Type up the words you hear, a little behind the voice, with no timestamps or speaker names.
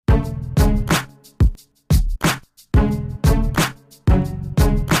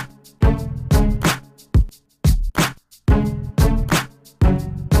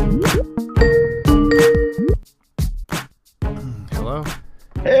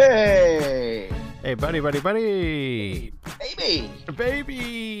Hey! Hey, buddy. Baby!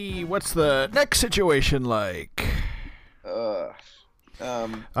 Baby, what's the next situation like? Uh,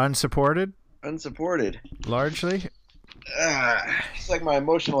 Unsupported, unsupported. largely? It's like my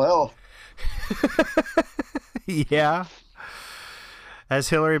emotional health. Yeah. Has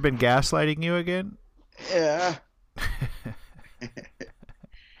Hillary been gaslighting you again? Yeah.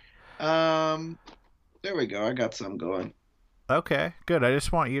 There we go. I got some going. Okay, good. I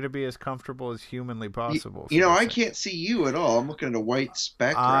just want you to be as comfortable as humanly possible. You know, I can't see you at all. I'm looking at a white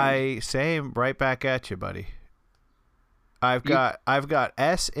background. Same, right back at you, buddy. I've got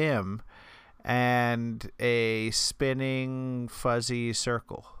SM and a spinning fuzzy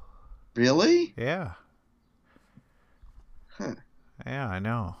circle. Really? Yeah. Huh. Yeah, I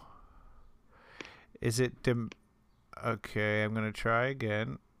know. Is it okay, I'm going to try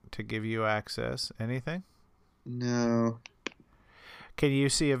again to give you access. Anything? No. Can you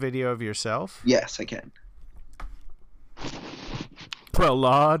see a video of yourself? Yes, I can. Well,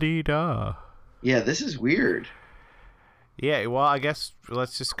 la-dee-da. Yeah, this is weird. Yeah, well, I guess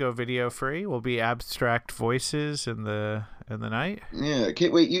let's just go video free. We'll be abstract voices in the night. Yeah.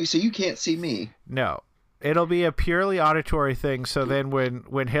 Wait. So you can't see me? No, it'll be a purely auditory thing. So then,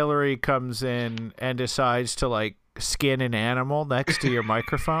 when Hillary comes in and decides to like skin an animal next to your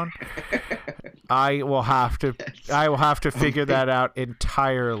microphone, I will have to figure that out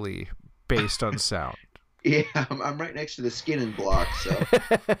entirely based on sound. Yeah, I'm right next to the skinning block, so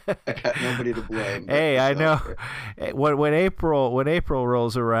I got nobody to blame. Hey, I know. When April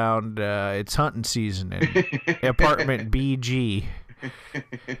rolls around, it's hunting season in apartment BG.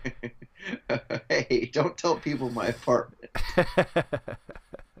 Hey, don't tell people my apartment.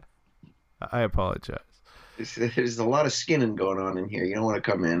 I apologize. There's a lot of skinning going on in here. You don't want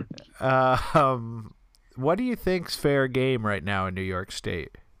to come in. What do you think's fair game right now in New York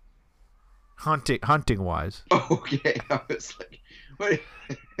State? Hunting wise. Okay, I was like, what?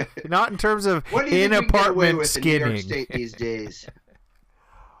 Not in terms of What do you in think we get away apartment with in New York skinning. State these days?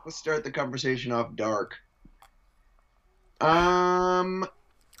 Let's start the conversation off dark.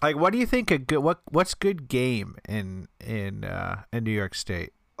 Like, what do you think what's good game in New York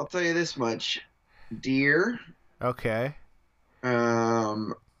State? I'll tell you this much: deer. Okay.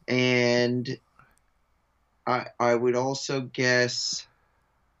 And I would also guess.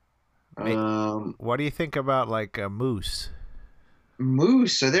 What do you think about like a moose?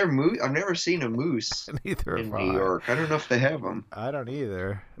 Moose? Are there moose? I've never seen a moose Neither in have New I. York. I don't know if they have them. I don't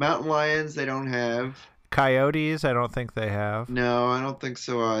either. Mountain lions, they don't have. Coyotes, I don't think they have. No, I don't think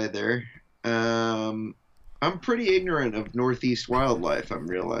so either. I'm pretty ignorant of Northeast wildlife, I'm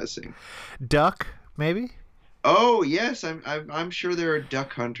realizing. Duck, maybe? Oh yes, I'm sure there are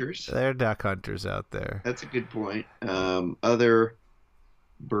duck hunters. There are duck hunters out there. That's a good point. Other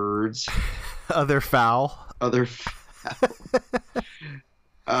birds. Other fowl. Other fowl.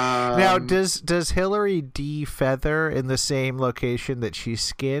 Now, does Hillary de-feather in the same location that she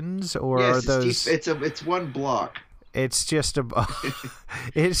skins, or yes, are those? It's one block. It's just a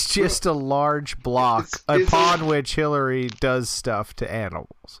large block It's upon which Hillary does stuff to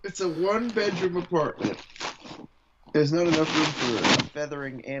animals. It's a one-bedroom apartment. There's not enough room for a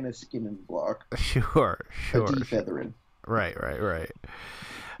feathering and a skinning block. Sure. A de-feathering. Right.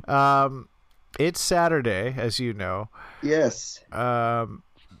 It's Saturday, as you know. Yes.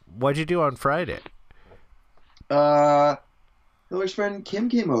 What'd you do on Friday? Hillary's friend Kim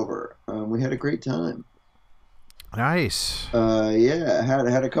came over. We had a great time. Nice. Yeah,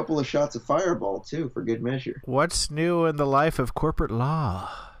 had a couple of shots of Fireball too, for good measure. What's new in the life of corporate law?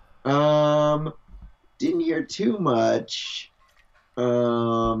 Didn't hear too much.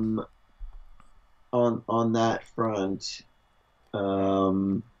 On that front.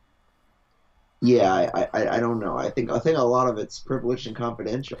 Yeah, I don't know. I think a lot of it's privileged and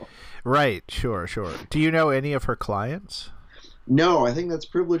confidential. Right, sure. Do you know any of her clients? No, I think that's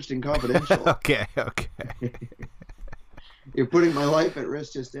privileged and confidential. Okay. You're putting my life at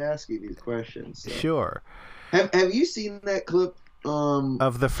risk just to ask you these questions. So. Sure. Have you seen that clip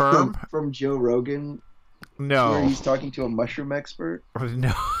of the firm from Joe Rogan? No. Where he's talking to a mushroom expert?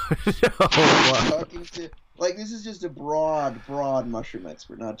 No. Talking to, like, this is just a broad mushroom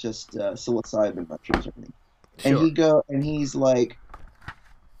expert, not just psilocybin mushrooms or anything. Sure. And he's like,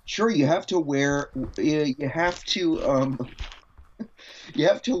 sure, you have to wear, you have to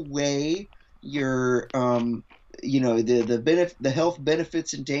weigh your, the health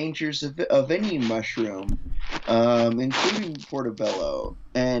benefits and dangers of any mushroom, including portobello,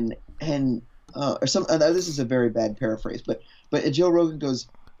 and or some. This is a very bad paraphrase, but Joe Rogan goes,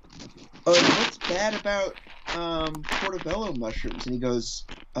 "Oh, what's bad about portobello mushrooms?" And he goes,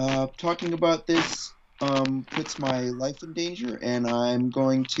 Talking about this puts my life in danger, and I'm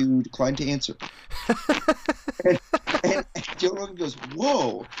going to decline to answer. and, and Joe Rogan goes,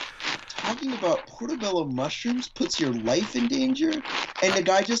 "Whoa, talking about portobello mushrooms puts your life in danger?" And the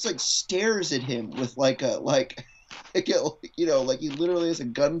guy just like stares at him with like like he literally has a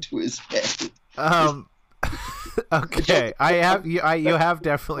gun to his head. Okay, you have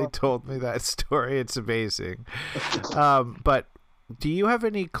definitely told me that story. It's amazing. But do you have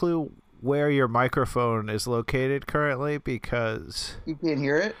any clue where your microphone is located currently? Because you can't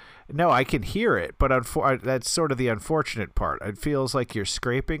hear it. No, I can hear it, but that's sort of the unfortunate part. It feels like you're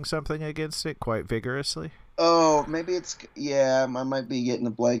scraping something against it quite vigorously. Oh, maybe I might be getting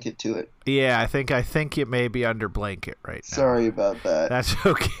a blanket to it. Yeah, I think it may be under blanket right now. Sorry about that. That's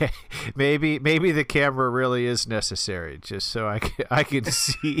okay. Maybe the camera really is necessary, just so I can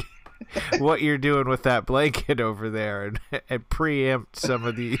see what you're doing with that blanket over there and preempt some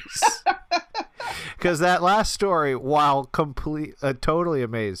of these. Because that last story, while totally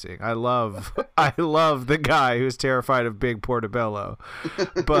amazing, I love the guy who's terrified of Big Portobello,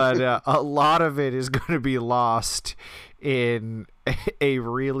 but a lot of it is going to be lost in a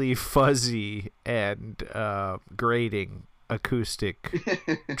really fuzzy and grating acoustic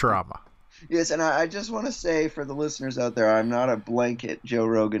drama. Yes, and I just want to say for the listeners out there, I'm not a blanket Joe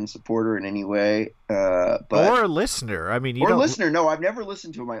Rogan supporter in any way, but or a listener. I mean, listener. No, I've never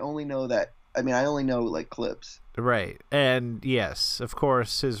listened to him. I only know like clips. Right. And yes, of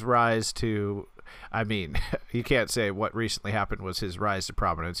course, his rise to, I mean, you can't say what recently happened was his rise to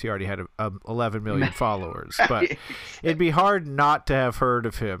prominence. He already had 11 million followers, but it'd be hard not to have heard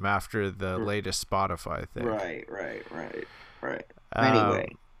of him after the latest Spotify thing. Right.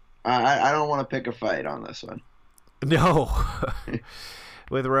 Anyway, I don't want to pick a fight on this one. No.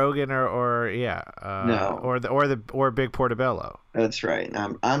 With Rogan or no, or Big Portobello. That's right.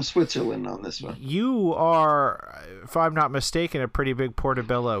 I'm Switzerland on this one. You are, if I'm not mistaken, a pretty big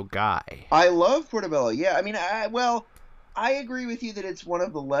Portobello guy. I love Portobello. Yeah, I mean, I agree with you that it's one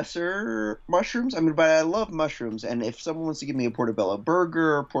of the lesser mushrooms. I mean, but I love mushrooms, and if someone wants to give me a Portobello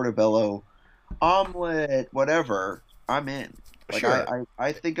burger, Portobello omelet, whatever, I'm in. Like, sure.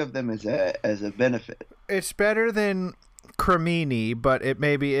 I think of them as a benefit. It's better than cremini, but it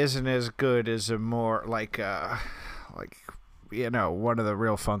maybe isn't as good as a more like one of the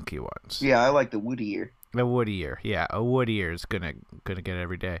real funky ones. Yeah, I like the woodier. A woodier is gonna get it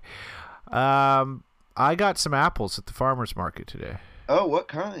every day. I got some apples at the farmer's market today. Oh, what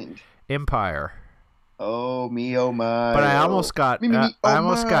kind? Empire. Oh me, oh my! But I almost got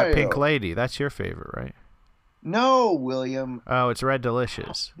got Pink Lady. That's your favorite, right? No, William. Oh, it's Red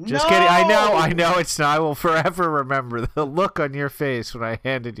Delicious. No! Just kidding. I know it's not. I will forever remember the look on your face when I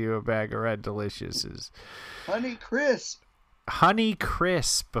handed you a bag of Red Deliciouses. Honey Crisp. Honey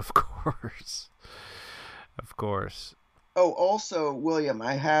Crisp, of course. Of course. Oh, also, William,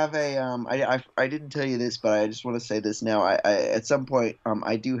 I have a I didn't tell you this, but I just want to say this now. I at some point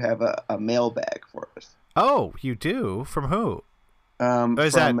I do have a mailbag for us. Oh, you do? From who?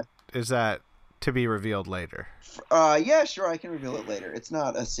 Is that to be revealed later? Yeah, sure, I can reveal it later. It's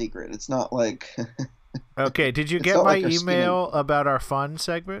not a secret. It's not like Okay, did you get my email about our fun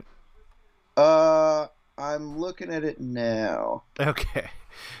segment? I'm looking at it now. Okay.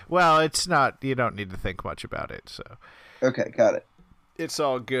 Well, it's not, you don't need to think much about it, so. Okay, got it. It's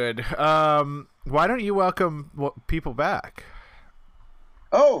all good. Why don't you welcome people back?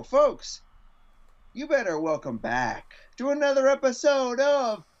 Oh, folks, you better welcome back to another episode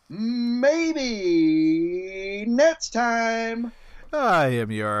of Maybe Nets Time. I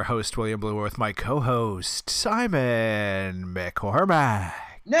am your host, William Blue, with my co-host, Simon McCormack.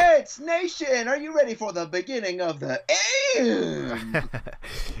 Nets Nation, are you ready for the beginning of the end?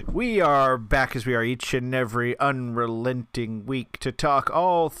 We are back as we are each and every unrelenting week to talk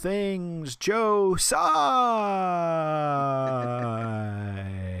all things Joe Tsai.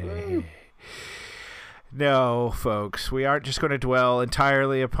 No, folks, we aren't just going to dwell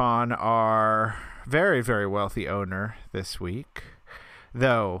entirely upon our very, very wealthy owner this week,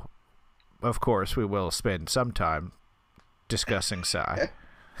 though, of course, we will spend some time discussing Tsai.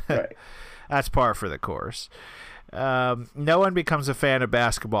 Right. That's par for the course. No one becomes a fan of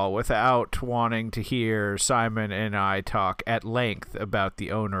basketball without wanting to hear Simon and I talk at length about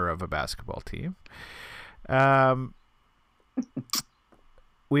the owner of a basketball team.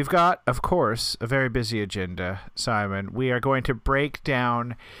 We've got, of course, a very busy agenda, Simon. We are going to break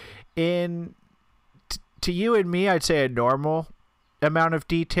down to you and me, I'd say a normal amount of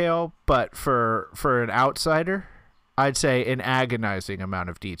detail, but for an outsider, I'd say an agonizing amount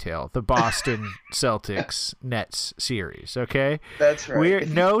of detail, the Boston Celtics Nets series. Okay, That's right. We're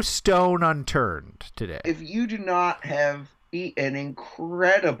no stone unturned today. If you do not have an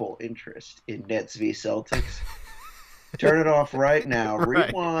incredible interest in Nets v Celtics, turn it off right now. Right.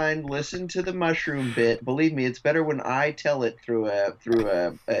 Rewind. Listen to the mushroom bit. Believe me, it's better when I tell it through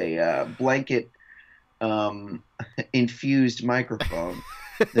a blanket infused microphone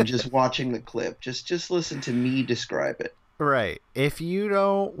than just watching the clip. Just listen to me describe it. Right. If you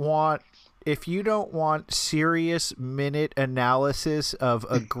don't want serious minute analysis of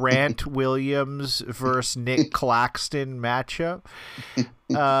a Grant Williams versus Nick Claxton matchup,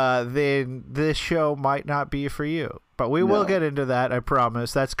 then this show might not be for you. But we will get into that, I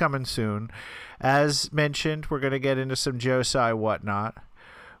promise. That's coming soon. As mentioned, we're going to get into some Josai whatnot.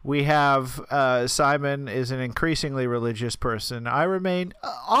 We have Simon is an increasingly religious person. I remain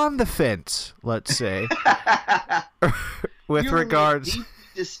on the fence, let's say, with regards. Deeply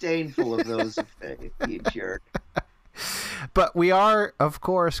disdainful of those of faith, you jerk. But we are, of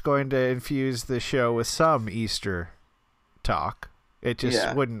course, going to infuse the show with some Easter talk. It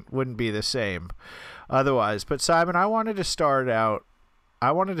just wouldn't be the same otherwise. But Simon, I wanted to start out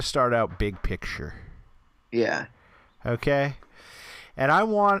big picture. Yeah. Okay. And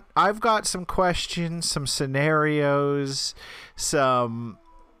I've got some questions, some scenarios, some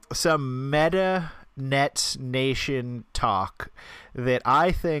meta Nets Nation talk that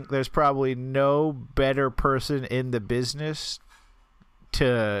I think there's probably no better person in the business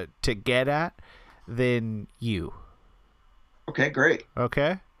to get at than you. Okay, great.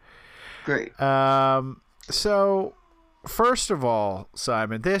 Okay? Great. So first of all,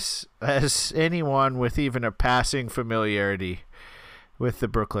 Simon, this, as anyone with even a passing familiarity with the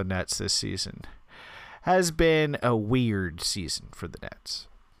Brooklyn Nets this season, has been a weird season for the Nets.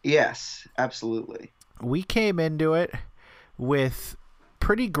 Yes, absolutely. We came into it with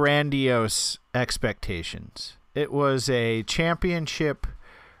pretty grandiose expectations. It was a championship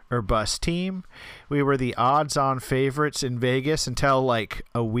or bust team. We were the odds-on favorites in Vegas until like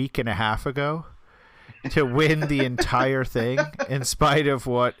a week and a half ago to win the entire thing, in spite of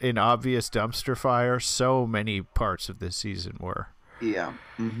what an obvious dumpster fire so many parts of this season were. Yeah.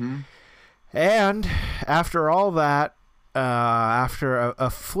 Mm-hmm. And after all that, after a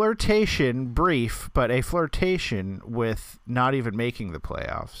flirtation, brief, but a flirtation with not even making the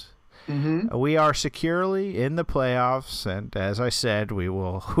playoffs, we are securely in the playoffs. And as I said, we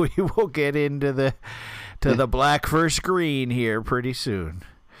will get into the black versus green here pretty soon.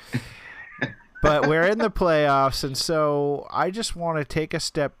 But we're in the playoffs, and so I just want to take a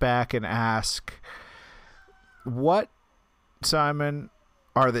step back and ask, what, Simon,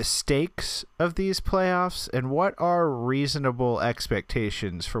 are the stakes of these playoffs, and what are reasonable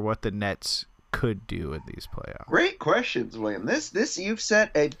expectations for what the Nets could do in these playoffs? Great questions, William. This you've set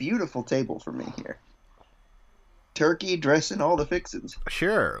a beautiful table for me here. Turkey dressing, all the fixins.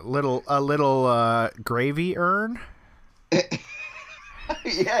 Sure, a little gravy urn.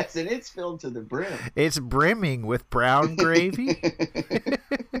 Yes, and it's filled to the brim. It's brimming with brown gravy.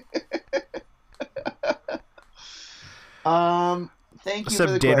 Thank you Some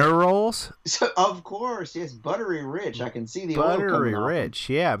for the dinner question. rolls. So, of course, yes, buttery rich. I can see the Buttery oil rich,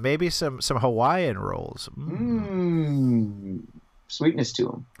 yeah. Maybe some Hawaiian rolls. Sweetness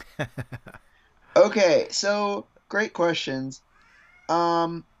to them. Okay, so great questions.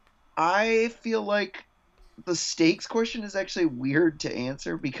 I feel like the stakes question is actually weird to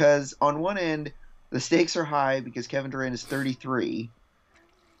answer because on one end, the stakes are high because Kevin Durant is 33.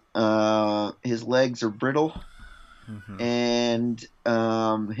 His legs are brittle. And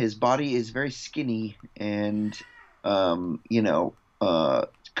his body is very skinny and,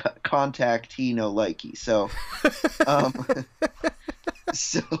 contact he no likey. So,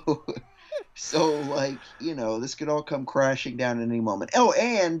 so like, this could all come crashing down at any moment. Oh,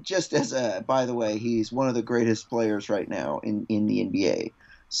 and just as by the way, he's one of the greatest players right now in the NBA.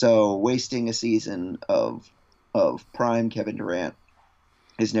 So wasting a season of prime Kevin Durant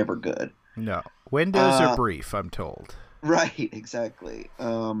is never good. No. Windows are brief, I'm told. Right, exactly.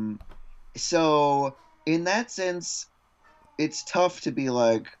 So in that sense, it's tough to be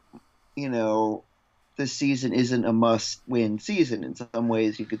like, this season isn't a must-win season. In some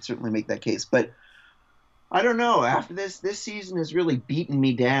ways, you could certainly make that case. But I don't know. After this season has really beaten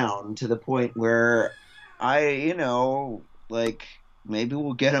me down to the point where I, maybe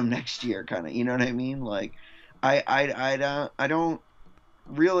we'll get him next year, kind of. You know what I mean? Like, I don't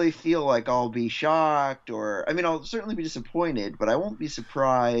really feel like I'll be shocked I'll certainly be disappointed, but I won't be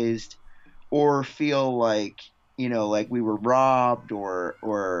surprised or feel like, like we were robbed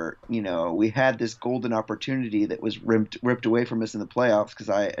or we had this golden opportunity that was ripped away from us in the playoffs, because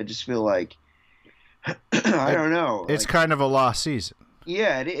I just feel like I don't know. It's kind of a lost season.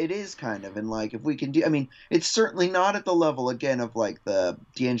 Yeah, it is kind of. And like, if we can do, I mean, it's certainly not at the level again of like the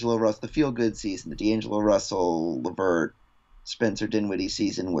D'Angelo Russell, the feel good season, the D'Angelo Russell, LeVert, Spencer Dinwiddie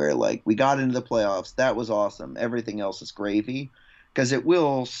season, where like we got into the playoffs. That was awesome. Everything else is gravy, because it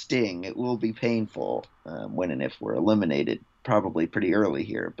will sting. It will be painful when and if we're eliminated, probably pretty early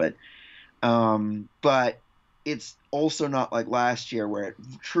here. But it's also not like last year, where it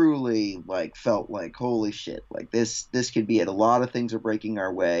truly like felt like, holy shit, like this could be it. A lot of things are breaking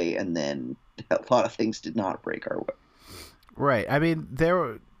our way, and then a lot of things did not break our way. Right. I mean,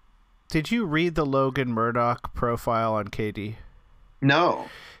 did you read the Logan Murdoch profile on KD? No.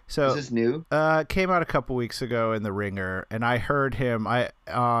 So is this new? Came out a couple weeks ago in The Ringer, and I heard him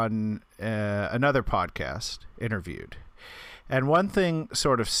on another podcast interviewed. And one thing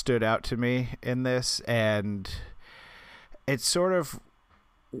sort of stood out to me in this, and it's sort of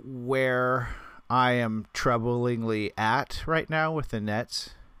where I am troublingly at right now with the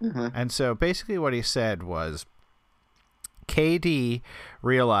Nets. Mm-hmm. And so basically what he said was KD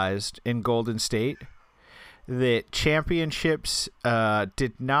realized in Golden State that championships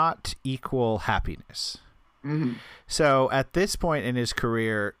did not equal happiness. Mm-hmm. So at this point in his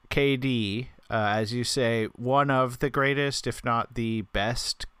career, KD, as you say, one of the greatest, if not the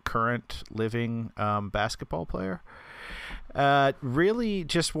best current living basketball player, really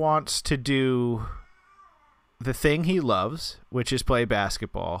just wants to do the thing he loves, which is play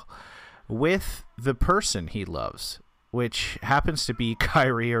basketball, with the person he loves, which happens to be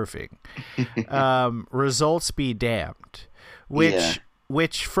Kyrie Irving. Results be damned.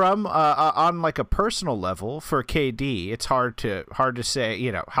 Which from on like a personal level for KD, it's hard to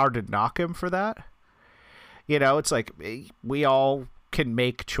say, hard to knock him for that. It's like we all can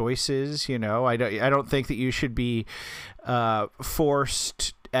make choices. I don't think that you should be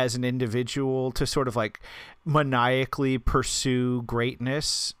forced as an individual to sort of like maniacally pursue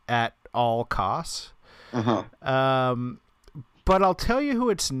greatness at all costs. Uh-huh. But I'll tell you who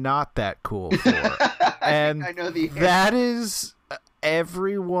it's not that cool for, and I know the that is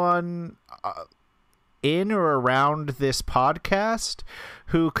everyone in or around this podcast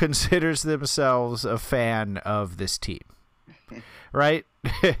who considers themselves a fan of this team. Right?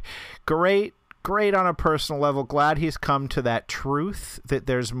 Great on a personal level. Glad he's come to that truth that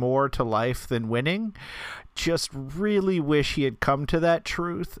there's more to life than winning. Just really wish he had come to that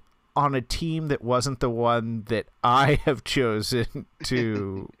truth on a team that wasn't the one that I have chosen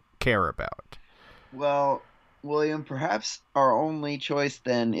to care about. Well, William, perhaps our only choice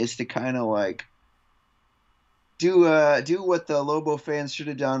then is to kind of like do what the Lobo fans should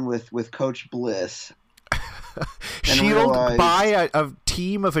have done with Coach Bliss. Buy a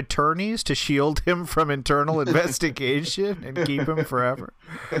team of attorneys to shield him from internal investigation and keep him forever.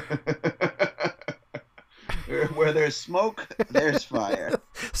 Where there's smoke, there's fire.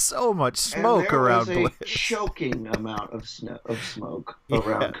 So much smoke around Bliss. A choking amount of smoke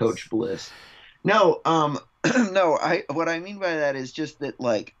around Coach Bliss. No, no. What I mean by that is just that,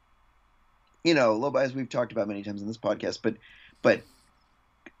 like, Lobo, as we've talked about many times in this podcast, but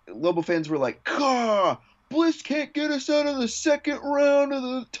Lobo fans were like, Bliss can't get us out of the second round of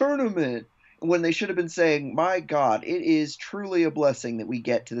the tournament, when they should have been saying, my God, it is truly a blessing that we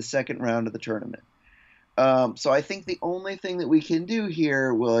get to the second round of the tournament. So I think the only thing that we can do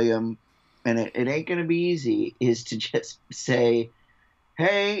here, William, and it ain't going to be easy, is to just say,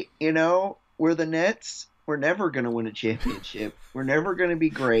 hey, we're the Nets. We're never going to win a championship. We're never going to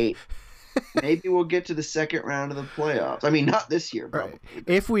be great. Maybe we'll get to the second round of the playoffs. I mean, not this year, probably. Right.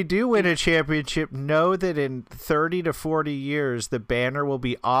 If we do win a championship, know that in 30 to 40 years, the banner will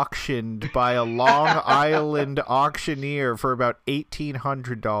be auctioned by a Long Island auctioneer for about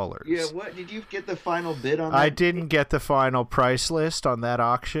 $1,800. Yeah, what? Did you get the final bid on that? I didn't get the final price list on that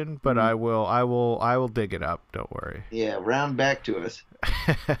auction, but I will dig it up. Don't worry. Yeah, round back to us.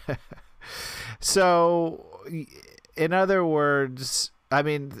 So, in other words, I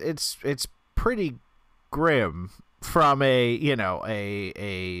mean, it's pretty grim from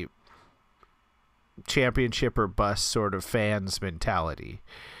a championship or bust sort of fans mentality.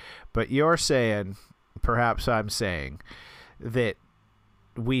 But you're saying, perhaps I'm saying, that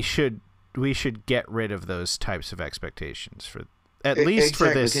we should get rid of those types of expectations for at least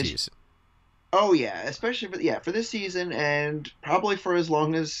for this season. Oh yeah, especially for this season, and probably for as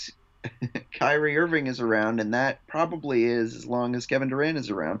long as Kyrie Irving is around, and that probably is as long as Kevin Durant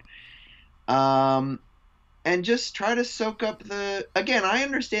is around. and just try to soak up the. Again, I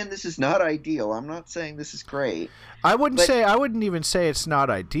understand this is not ideal. I'm not saying this is great. I wouldn't even say it's not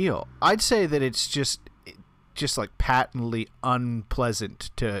ideal. I'd say that it's just like patently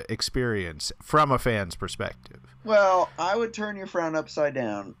unpleasant to experience from a fan's perspective. Well, I would turn your frown upside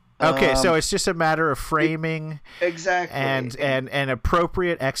down. Okay, so it's just a matter of framing exactly and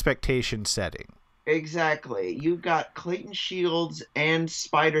appropriate expectation setting. Exactly. You've got Clayton Shields and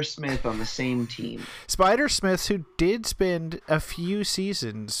Spider Smith on the same team. Spider Smith, who did spend a few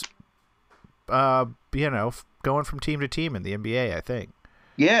seasons, going from team to team in the NBA, I think.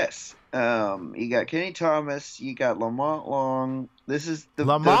 Yes. You got Kenny Thomas. You got Lamont Long. This is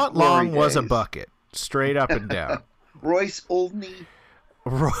Lamont Long was a bucket, straight up and down. Royce Oldney.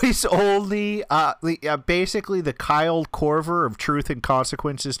 Basically the Kyle Korver of Truth and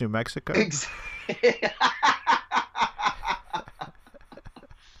Consequences, New Mexico.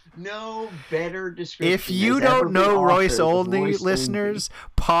 No better description. If you don't know Royce Olney, listeners,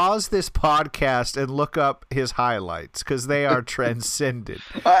 pause this podcast and look up his highlights because they are transcendent.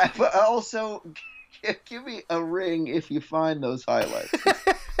 But also, give me a ring if you find those highlights.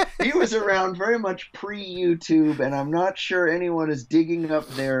 He was around very much pre-YouTube, and I'm not sure anyone is digging up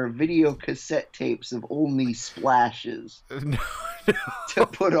their video cassette tapes of Olney splashes to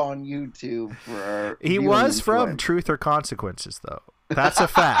put on YouTube for our He was from Truth or Consequences, though. That's a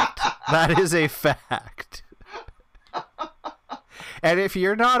fact. That is a fact. And if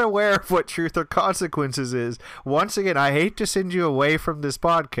you're not aware of what Truth or Consequences is, once again, I hate to send you away from this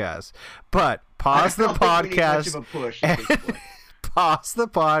podcast, but pause the podcast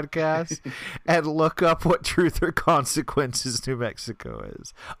and look up what Truth or Consequences New Mexico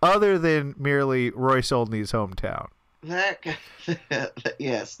is, other than merely Royce Olney's hometown. That guy,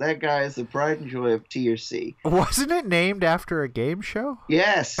 yes, that guy is the pride and joy of TRC. Wasn't it named after a game show?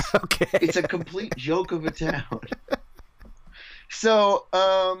 Yes. Okay. It's a complete joke of a town. So,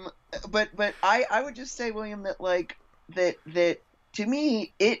 but I would just say, William, that to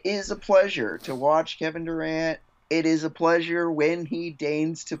me, it is a pleasure to watch Kevin Durant. It is a pleasure when he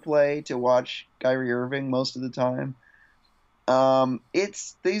deigns to play to watch Kyrie Irving most of the time.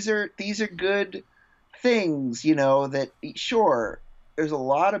 These are good things, that sure, there's a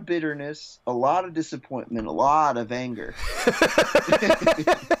lot of bitterness, a lot of disappointment, a lot of anger.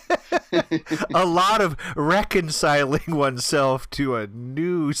 A lot of reconciling oneself to a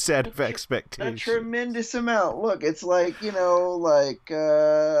new set of expectations. A tremendous amount. Look, it's like,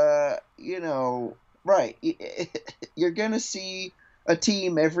 right. You're going to see a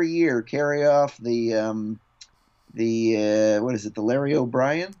team every year carry off the what is it? The Larry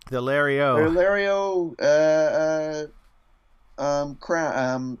O'Brien? The Larry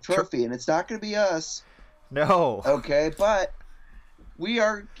crown trophy, and it's not going to be us. No. Okay, but we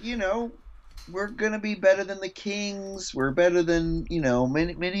are, we're going to be better than the Kings. We're better than,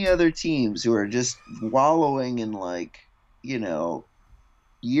 many other teams who are just wallowing in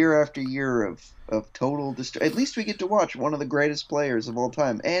year after year of total At least we get to watch one of the greatest players of all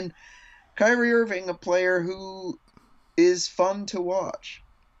time. And Kyrie Irving, a player who is fun to watch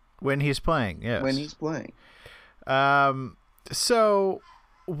when he's playing. Yes, when he's playing. So,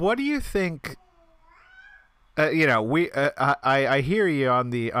 what do you think? I hear you on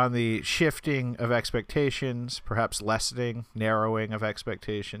the shifting of expectations, perhaps lessening, narrowing of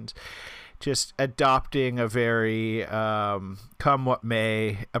expectations, just adopting a very come what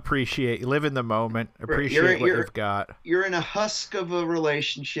may, live in the moment, appreciate what you've got. You're in a husk of a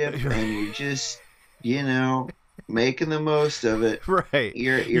relationship, and you're just, making the most of it. Right.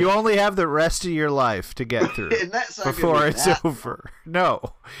 You only have the rest of your life to get through before it's over.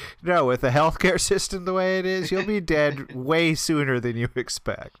 No, with the healthcare system the way it is, you'll be dead way sooner than you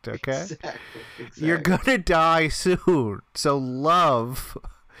expect. Okay. Exactly. You're gonna die soon, so love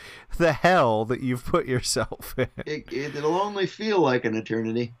the hell that you've put yourself in. It'll only feel like an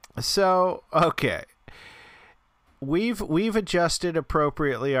eternity. So, okay. We've adjusted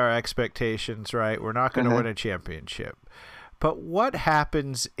appropriately our expectations, right? We're not going to win a championship. But what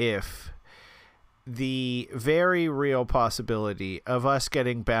happens if the very real possibility of us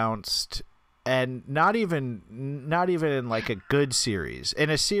getting bounced, and not even in like a good series, in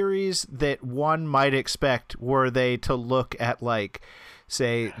a series that one might expect were they to look at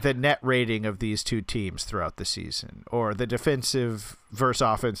say the net rating of these two teams throughout the season, or the defensive versus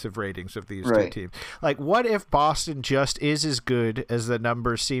offensive ratings of these two teams. What if Boston just is as good as the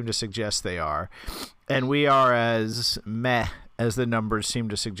numbers seem to suggest they are, and we are as meh as the numbers seem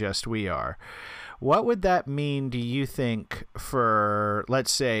to suggest we are? What would that mean, do you think, for,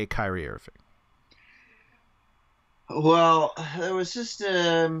 let's say, Kyrie Irving? Well, there was just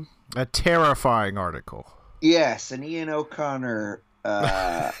a terrifying article. Yes, an Ian O'Connor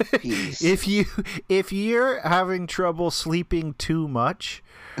piece. If you're having trouble sleeping too much,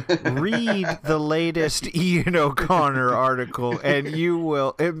 read the latest Ian O'Connor article and you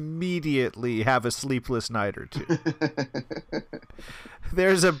will immediately have a sleepless night or two.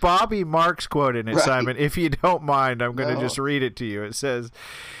 There's a Bobby Marks quote in it, right. Simon. If you don't mind, I'm going to just read it to you. It says,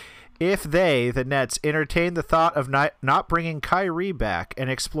 if they, the Nets, entertain the thought of not bringing Kyrie back and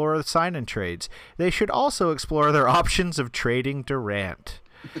explore the sign-in trades, they should also explore their options of trading Durant.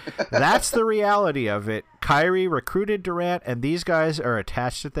 That's the reality of it. Kyrie recruited Durant, and these guys are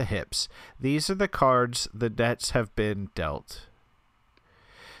attached at the hips. These are the cards the Nets have been dealt.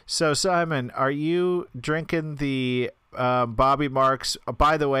 So, Simon, are you drinking the Bobby Marks?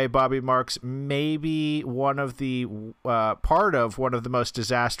 By the way, Bobby Marks may be one of the part of one of the most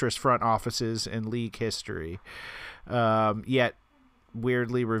disastrous front offices in league history, yet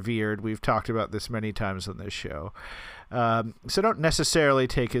weirdly revered. We've talked about this many times on this show. So don't necessarily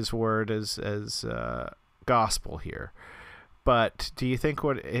take his word as gospel here. But do you think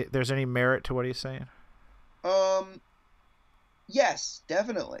there's any merit to what he's saying? Yes,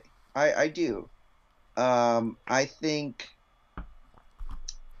 definitely. I do. I think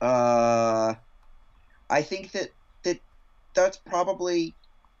that's probably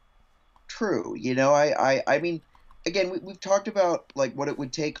true. You know, I mean, again, we've talked about like what it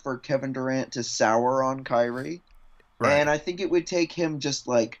would take for Kevin Durant to sour on Kyrie. Right. And I think it would take him just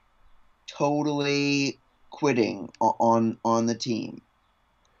like totally quitting on the team,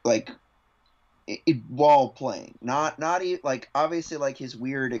 like while playing. Not like obviously like his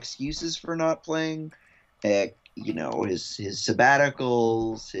weird excuses for not playing, you know, his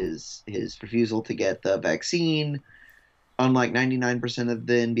sabbaticals, his refusal to get the vaccine, unlike 99% of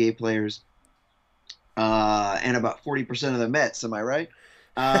the NBA players, and about 40% of the Mets. Am I right?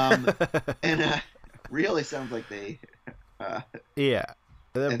 And really sounds like they. Yeah,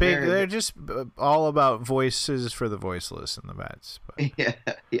 they're just all about voices for the voiceless in the Mets. But. Yeah,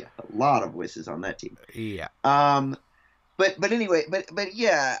 a lot of voices on that team. Yeah. But anyway, but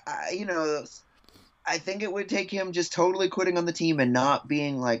yeah, you know, I think it would take him just totally quitting on the team and not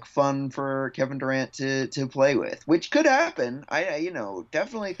being like fun for Kevin Durant to play with, which could happen. I you know,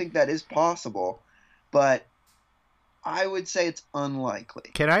 definitely think that is possible, but I would say it's unlikely.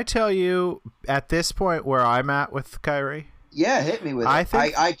 Can I tell you at this point where I'm at with Kyrie? Yeah, hit me with it.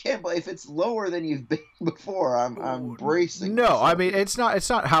 I can't believe if it's lower than you've been before. I'm bracing. No, myself. I mean it's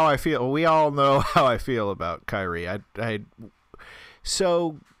not how I feel. We all know how I feel about Kyrie. I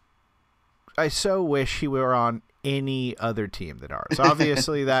so wish he were on any other team than ours.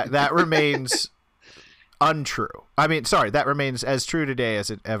 Obviously that remains untrue. I mean, sorry, that remains as true today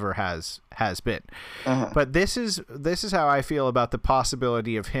as it ever has been. Uh-huh. But this is how I feel about the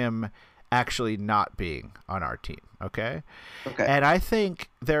possibility of him actually not being on our team. Okay. And I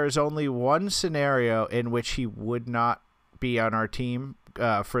think there is only one scenario in which he would not be on our team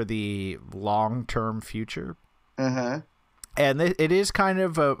for the long-term future. Uh-huh. And it is kind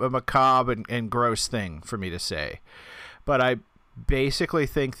of a macabre and gross thing for me to say, but I basically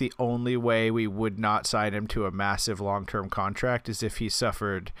think the only way we would not sign him to a massive long-term contract is if he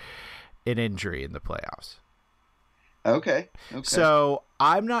suffered an injury in the playoffs. Okay. So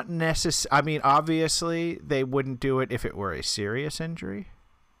I'm not I mean, obviously they wouldn't do it if it were a serious injury,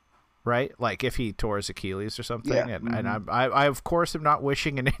 right? Like if he tore his Achilles or something. Yeah. And I of course am not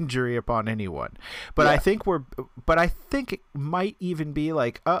wishing an injury upon anyone, but yeah. I think it might even be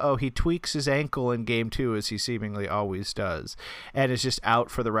like, he tweaks his ankle in game 2 as he seemingly always does, and is just out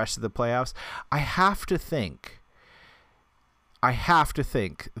for the rest of the playoffs. I have to think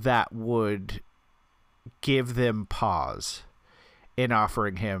that would give them pause in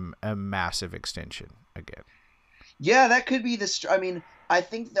offering him a massive extension again. Yeah, that could be I mean, I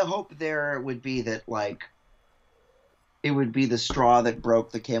think the hope there would be that, like, it would be the straw that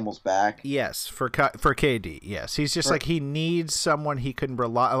broke the camel's back. Yes, for KD, yes. He's just like, he needs someone he can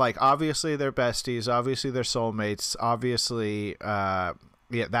rely. Like, obviously they're besties. Obviously they're soulmates. Obviously,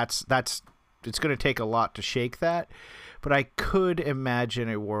 that's it's going to take a lot to shake that. But I could imagine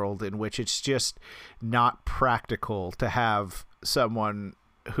a world in which it's just not practical to have someone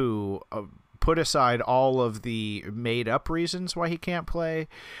who put aside all of the made-up reasons why he can't play,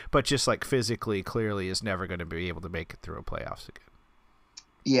 but just like physically, clearly is never going to be able to make it through a playoffs again.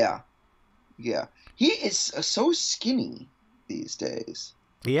 Yeah. He is so skinny these days.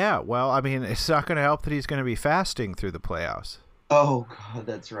 Yeah, well, I mean, it's not going to help that he's going to be fasting through the playoffs. Oh, God,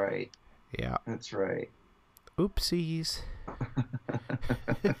 that's right. Yeah. That's right. Oopsies.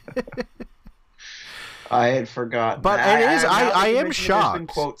 I had forgotten. But it is. I am shocked. There's been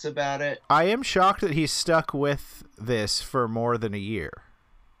quotes about it. I am shocked that he's stuck with this for more than a year.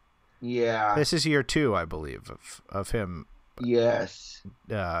 Yeah. This is year 2, I believe, of him. Yes.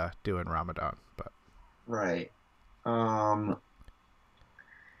 Doing Ramadan, but right.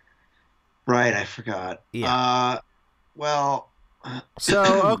 Right, I forgot. Yeah. Well. So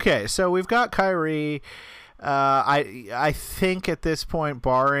okay, so we've got Kyrie. I think at this point,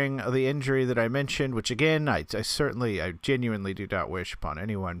 barring the injury that I mentioned, which again I genuinely do not wish upon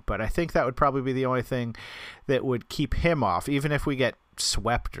anyone, but I think that would probably be the only thing that would keep him off. Even if we get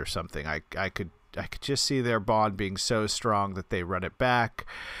swept or something, I could just see their bond being so strong that they run it back.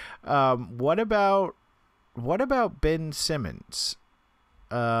 What about Ben Simmons?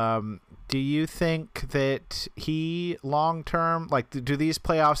 Do you think that he long term, like, do these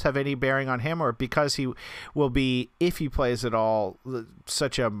playoffs have any bearing on him, or because he will be, if he plays at all,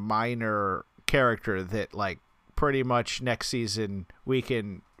 such a minor character that, like, pretty much next season we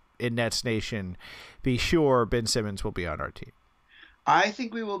can, in Nets Nation, be sure Ben Simmons will be on our team? I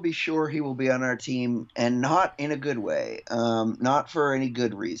think we will be sure he will be on our team, and not in a good way. Not for any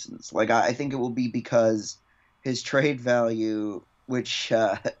good reasons. Like, I think it will be because his trade value, which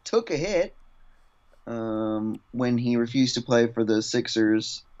took a hit when he refused to play for the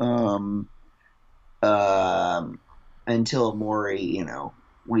Sixers until Morey,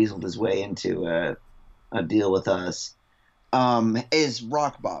 weaseled his way into a deal with us, is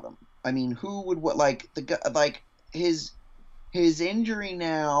rock bottom. I mean, who would his injury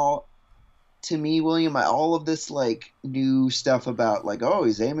now? To me, William, all of this new stuff about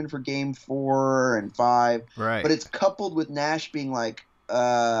he's aiming for game 4 and 5, right? But it's coupled with Nash being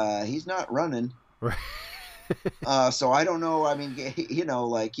he's not running. Right. So I don't know. I mean,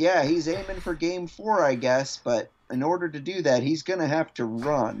 he's aiming for game 4, I guess, but in order to do that, he's gonna have to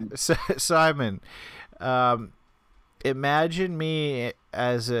run. Simon, imagine me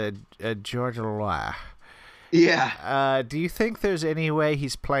as a Georgia Law. Yeah. Do you think there's any way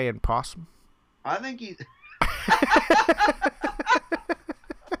he's playing possum? I think he's.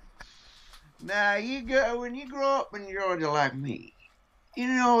 Now when you grow up in Georgia like me, you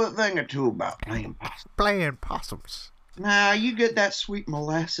know a thing or two about playing possum. Playing possums. Now you get that sweet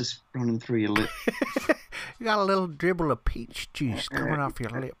molasses running through your lip. You got a little dribble of peach juice coming off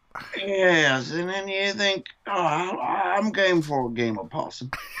your lip. Yes, and then you think, I'm game for a game of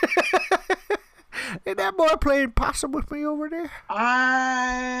possum. Ain't that boy playing possum with me over there?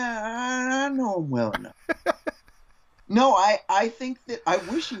 I know him well enough. No, I think that I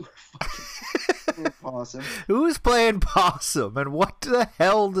wish you were fucking playing possum. Who's playing possum, and what the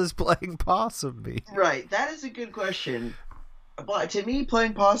hell does playing possum mean? Right, that is a good question. But to me,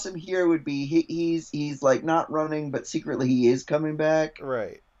 playing possum here would be he's not running, but secretly he is coming back.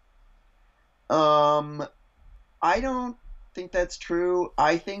 Right. I don't think that's true.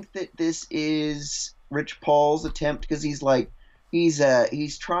 I think that this is Rich Paul's attempt because he's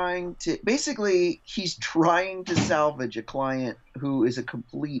trying to salvage a client who is a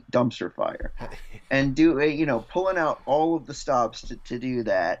complete dumpster fire, and pulling out all of the stops to do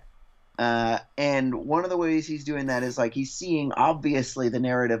that. And one of the ways he's doing that is he's seeing obviously the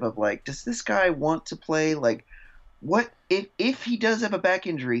narrative of does this guy want to play? What if he does have a back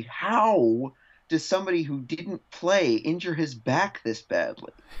injury? How does somebody who didn't play injure his back this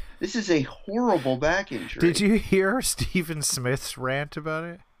badly? This is a horrible back injury. Did you hear Stephen Smith's rant about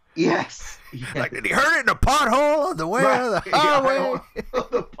it? Yes. Did he hurt it in a pothole on the way out of the highway?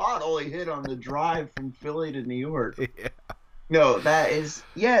 The pothole he hit on the drive from Philly to New York. Yeah. No, that is,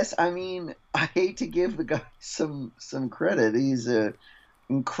 yes. I mean, I hate to give the guy some credit. He's a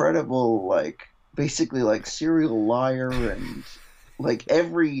incredible, basically serial liar and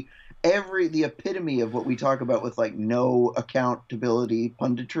the epitome of what we talk about with no accountability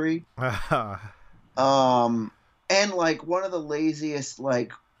punditry. And one of the laziest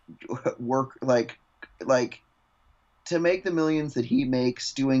work to make the millions that he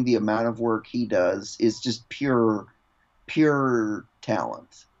makes doing the amount of work he does is just pure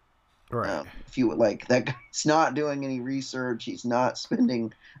talent. Right. If you that guy's not doing any research, he's not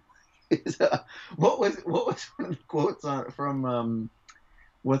spending his, what was one of the quotes from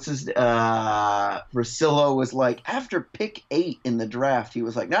what's his Russillo was after pick 8 in the draft, he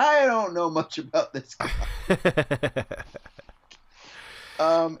was I don't know much about this guy.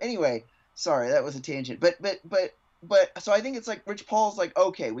 Anyway, sorry, that was a tangent. But so I think it's Rich Paul's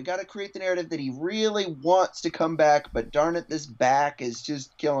okay, we got to create the narrative that he really wants to come back, but darn it, this back is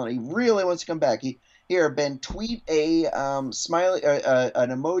just killing him. He really wants to come back. Ben, tweet a smiley, an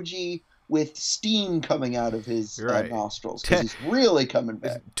emoji with steam coming out of his nostrils because he's really coming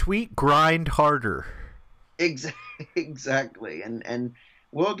back. Tweet grind harder. Exactly. And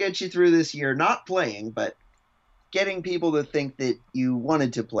we'll get you through this year, not playing, but getting people to think that you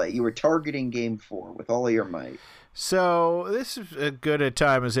wanted to play. You were targeting game 4 with all of your might. So this is as good a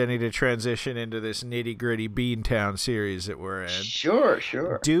time as any to transition into this nitty-gritty Beantown series that we're in. Sure,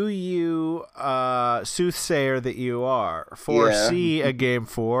 sure. Do you, soothsayer that you are, foresee a game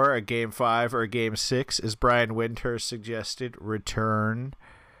 4, a game 5, or a game 6, as Brian Windhurst suggested, return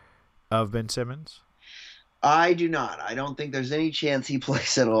of Ben Simmons? I do not. I don't think there's any chance he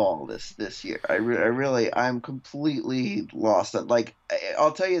plays at all this year. I'm completely lost. Like,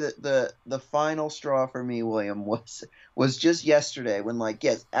 I'll tell you that the final straw for me, William, was just yesterday when, like,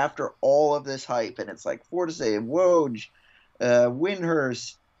 yes, after all of this hype, and it's like Forte, Woj,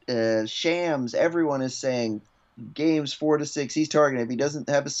 Windhurst, Shams, everyone is saying games 4 to 6. He's targeting. If he doesn't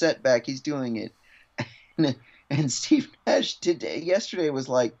have a setback, he's doing it. And Steve Nash yesterday was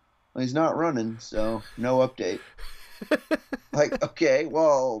like, well, he's not running, so no update. Like, okay,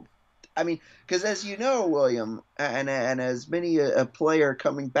 well, I mean, because as you know, William, and as many a player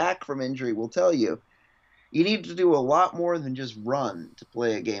coming back from injury will tell you, you need to do a lot more than just run to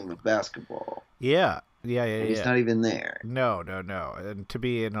play a game of basketball. Yeah. He's not even there. No. And to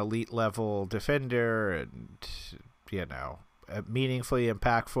be an elite level defender and, meaningfully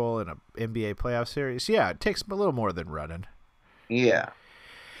impactful in an NBA playoff series, it takes a little more than running. Yeah.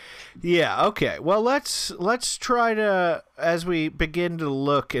 Yeah, okay. Well, let's try to, as we begin to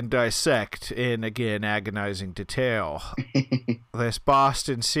look and dissect in, again, agonizing detail, this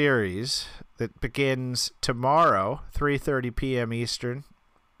Boston series that begins tomorrow, 3:30 p.m. Eastern.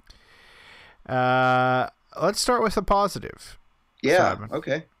 Let's start with a positive. Yeah, Simon.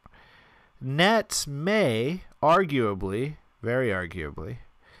 okay. Nets may, arguably, very arguably,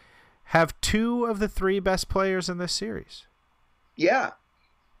 have 2 of the 3 best players in this series. Yeah.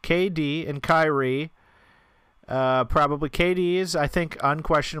 KD and Kyrie, probably KD is, I think,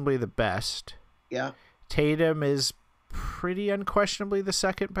 unquestionably the best. Yeah. Tatum is pretty unquestionably the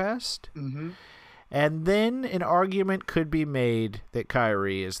second best. Mm-hmm. And then an argument could be made that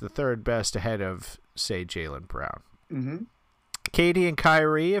Kyrie is the third best ahead of, say, Jaylen Brown. Mm-hmm. KD and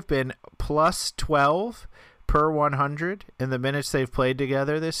Kyrie have been plus 12 per 100 in the minutes they've played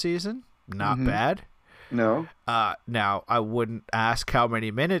together this season. Not bad. No. Now, I wouldn't ask how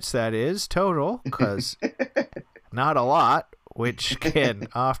many minutes that is total, because not a lot, which can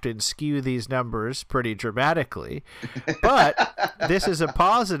often skew these numbers pretty dramatically. But this is a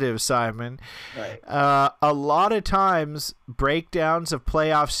positive, Simon. Right. A lot of times, breakdowns of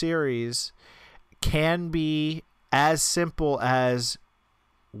playoff series can be as simple as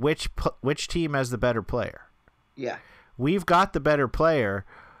which team has the better player. Yeah. We've got the better player.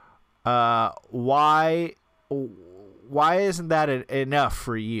 Why isn't that enough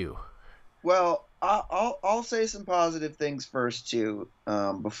for you? Well, I'll say some positive things first too,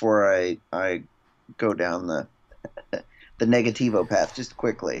 before I go down the negativo path just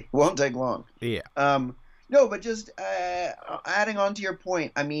quickly. Won't take long. Yeah. No, but just adding on to your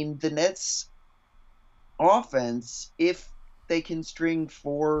point, I mean, the Nets offense, if they can string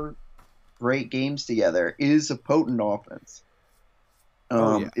 4 great games together, is a potent offense.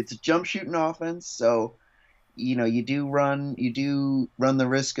 It's a jump shooting offense, so you do run the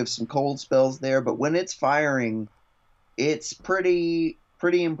risk of some cold spells there, but when it's firing, it's pretty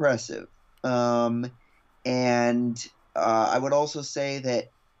impressive. And I would also say that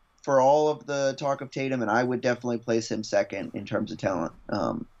for all of the talk of Tatum, and I would definitely place him second in terms of talent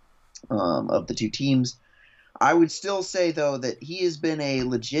of the two teams, I would still say though that he has been a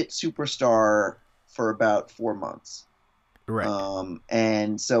legit superstar for about 4 months. Right.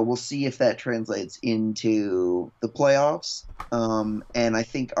 And so we'll see if that translates into the playoffs. And I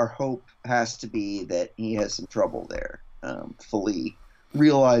think our hope has to be that he has some trouble there, fully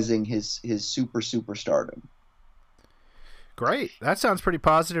realizing his superstardom. Great. That sounds pretty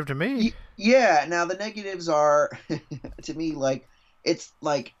positive to me. Yeah. Now the negatives are, to me, like, it's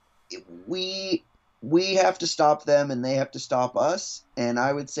like we have to stop them and they have to stop us. And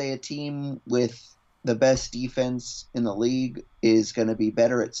I would say a team with the best defense in the league is going to be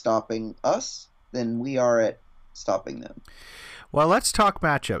better at stopping us than we are at stopping them. Well, let's talk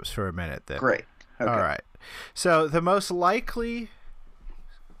matchups for a minute then. Great. Okay. All right. So the most likely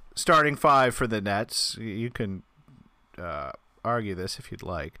starting 5 for the Nets, you can argue this if you'd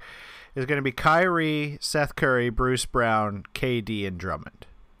like, is going to be Kyrie, Seth Curry, Bruce Brown, KD, and Drummond.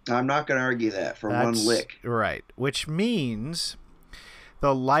 I'm not going to argue that for one lick. Right. Which means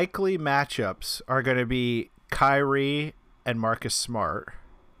the likely matchups are going to be Kyrie and Marcus Smart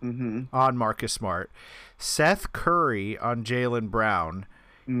on Marcus Smart, Seth Curry on Jaylen Brown,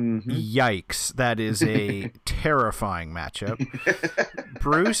 Yikes, that is a terrifying matchup.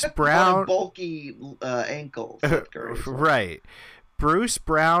 Bruce On a Brown, bulky ankle. Seth Curry's one. right? Bruce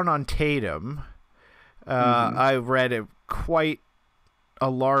Brown on Tatum. I read a quite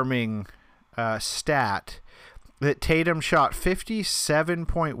alarming stat that Tatum shot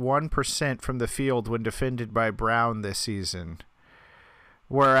 57.1% from the field when defended by Brown this season,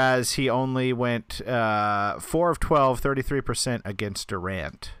 whereas he only went 4 of 12, 33% against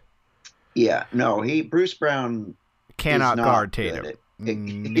Durant. Yeah, no, Bruce Brown Cannot is not guard good Tatum. at-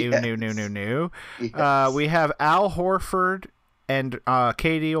 No. Yes. We have Al Horford, and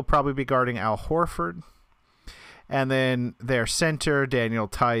KD will probably be guarding Al Horford. And then their center, Daniel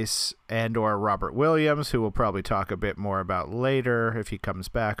Tice and or Robert Williams, who we'll probably talk a bit more about later if he comes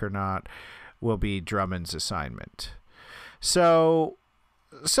back or not, will be Drummond's assignment. So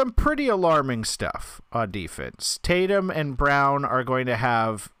some pretty alarming stuff on defense. Tatum and Brown are going to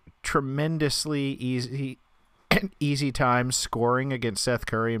have tremendously easy times scoring against Seth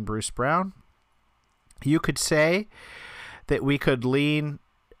Curry and Bruce Brown. You could say that we could lean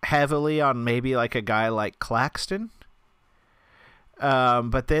heavily on maybe like a guy like Claxton.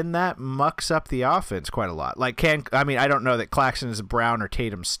 But then that mucks up the offense quite a lot. I don't know that Claxton is a Brown or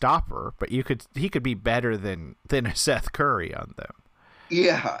Tatum stopper, but he could be better than a Seth Curry on them.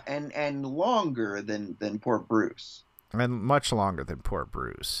 Yeah, and longer than poor Bruce. And much longer than poor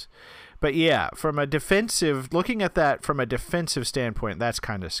Bruce. But yeah, looking at that from a defensive standpoint, that's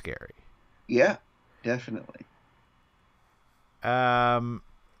kind of scary. Yeah, definitely.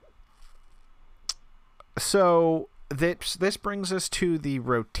 So this brings us to the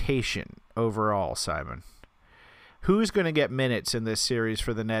rotation overall, Simon. Who's going to get minutes in this series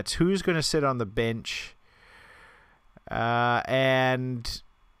for the Nets? Who's going to sit on the bench? And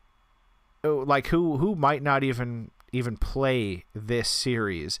who might not even play this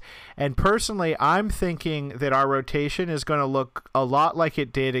series? And personally, I'm thinking that our rotation is going to look a lot like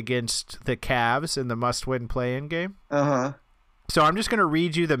it did against the Cavs in the must-win play-in game. Uh-huh. So I'm just going to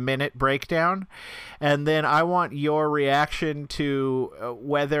read you the minute breakdown, and then I want your reaction to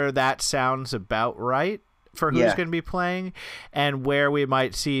whether that sounds about right for who's going to be playing and where we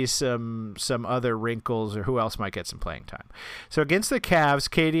might see some other wrinkles or who else might get some playing time. So against the Cavs,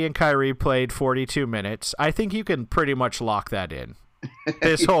 KD and Kyrie played 42 minutes. I think you can pretty much lock that in.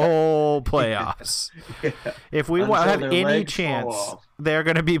 This whole playoffs. Yeah. If we have any chance, they're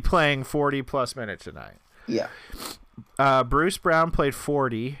going to be playing 40-plus minutes tonight. Yeah. Bruce Brown played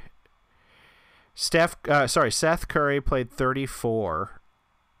 40. Seth Curry played 34.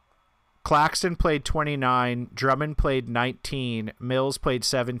 Claxton played 29. Drummond played 19. Mills played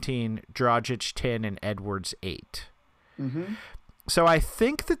 17. Dragic 10, and Edwards 8. Mm-hmm. So I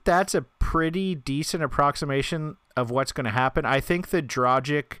think that's a pretty decent approximation of what's going to happen. I think the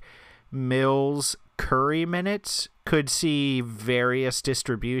Dragic, Mills, Curry minutes could see various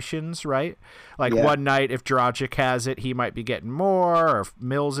distributions, right? One night, if Dragic has it, he might be getting more, or if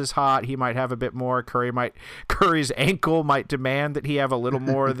Mills is hot, he might have a bit more. Curry's ankle might demand that he have a little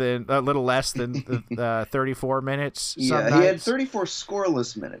less than 34 minutes. Yeah, he had 34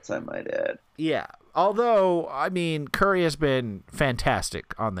 scoreless minutes, I might add. Yeah. Although, I mean, Curry has been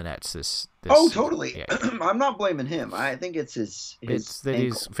fantastic on the Nets this totally. Yeah. I'm not blaming him. I think it's his It's that ankle.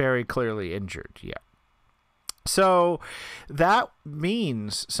 He's very clearly injured, yeah. So that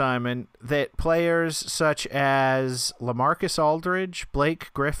means, Simon, that players such as LaMarcus Aldridge,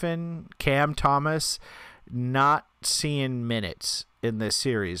 Blake Griffin, Cam Thomas, not seeing minutes in this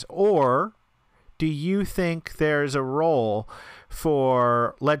series. Or do you think there's a role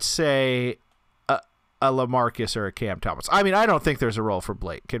for, let's say, a LaMarcus or a Cam Thomas? I mean, I don't think there's a role for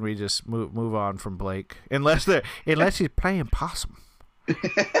Blake. Can we just move on from Blake? Unless he's playing possum.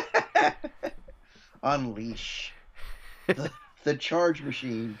 Unleash the charge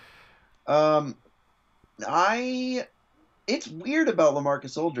machine. It's weird about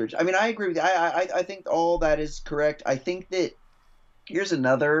LaMarcus Aldridge. I mean, I agree with you. I think all that is correct. I think that here's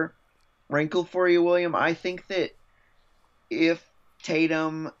another wrinkle for you, William. I think that if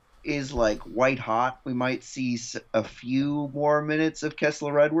Tatum is white hot, we might see a few more minutes of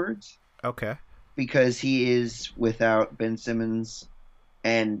Kessler Edwards. Okay. Because he is without Ben Simmons.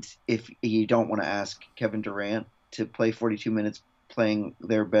 And if you don't want to ask Kevin Durant to play 42 minutes playing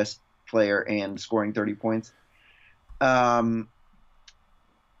their best player and scoring 30 points, I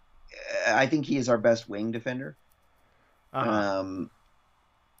think he is our best wing defender. Uh-huh.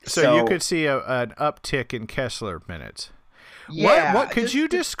 So you could see an uptick in Kessler minutes. Yeah. What could you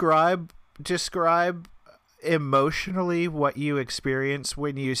describe emotionally what you experience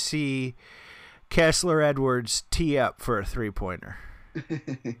when you see Kessler Edwards tee up for a 3-pointer?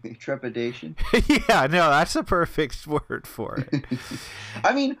 Trepidation. Yeah, no, that's a perfect word for it.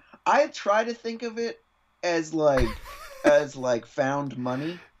 I mean, I try to think of it as like found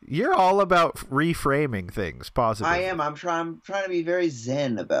money. You're all about reframing things I positively. am. I'm trying to be very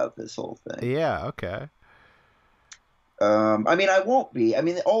zen about this whole thing. Yeah, okay. I mean, I won't be. I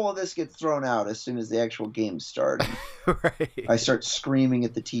mean, all of this gets thrown out as soon as the actual games start. And I Right. start screaming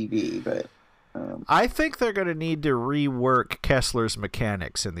at the TV. But I think they're going to need to rework Kessler's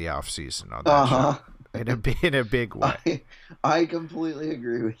mechanics in the offseason on that uh-huh. show in a big way. I completely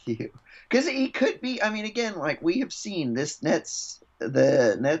agree with you because he could be. I mean, again, like we have seen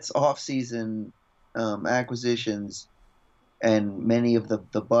the Nets off-season acquisitions and many of the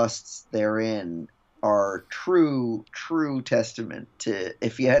busts therein are true testament to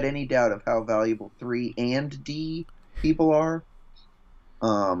if you had any doubt of how valuable 3 and D people are,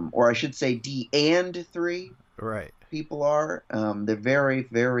 or I should say D and 3 Right. people are, they're very,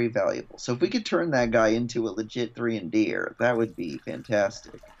 very valuable. So if we could turn that guy into a legit 3 and D'er, that would be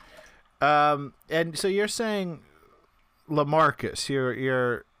fantastic. And so you're saying LaMarcus,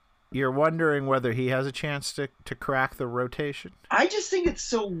 you're wondering whether he has a chance to crack the rotation? I just think it's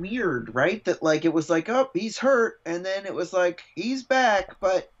so weird, right? That like it was like, oh, he's hurt, and then it was like he's back,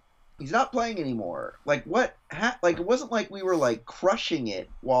 but he's not playing anymore. Like what? Like it wasn't like we were like crushing it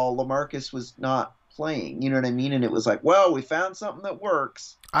while LaMarcus was not playing. You know what I mean? And it was like, well, we found something that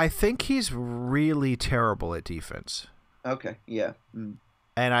works. I think he's really terrible at defense. Okay, yeah. Mm.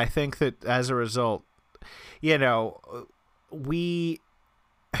 And I think that as a result, we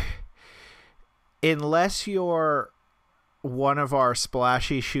unless you're one of our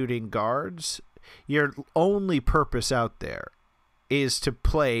splashy shooting guards, your only purpose out there is to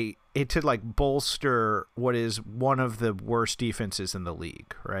play it to like bolster what is one of the worst defenses in the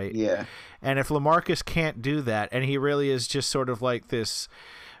league, right? Yeah. And if LaMarcus can't do that, and he really is just sort of like this,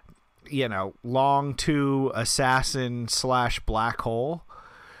 long two assassin / black hole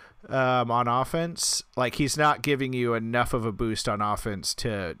on offense, like he's not giving you enough of a boost on offense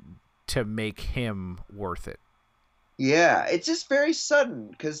to make him worth it. Yeah, it's just very sudden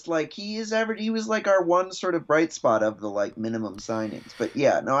because like he was like our one sort of bright spot of the like minimum signings. But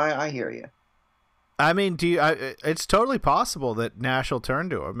yeah, no, I hear you. I mean, it's totally possible that Nash will turn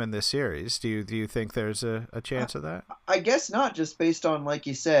to him in this series. Do you think there's a chance of that? I guess not, just based on like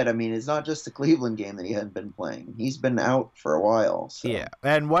you said. I mean, it's not just the Cleveland game that he hadn't been playing. He's been out for a while. So. Yeah.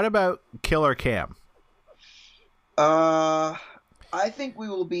 And what about Killer Cam? I think we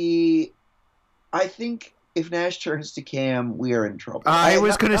will be. I think if Nash turns to Cam, we are in trouble. I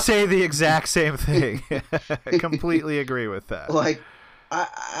was going to say the exact same thing. I completely agree with that. Like,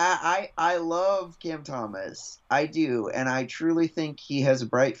 I love Cam Thomas. I do, and I truly think he has a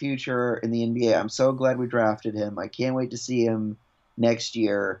bright future in the NBA. I'm so glad we drafted him. I can't wait to see him next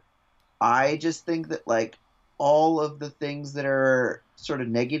year. I just think that like all of the things that are sort of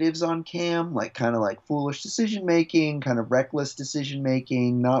negatives on Cam, like kind of like foolish decision making, kind of reckless decision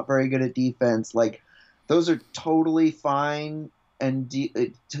making, not very good at defense, like those are totally fine and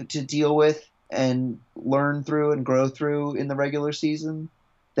to deal with and learn through and grow through in the regular season.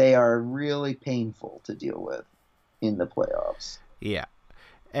 They are really painful to deal with in the playoffs. Yeah.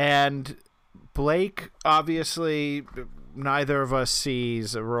 And Blake, obviously, neither of us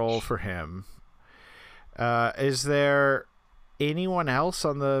sees a role for him. Is there anyone else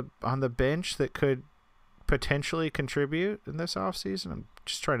on the bench that could potentially contribute in this offseason? I'm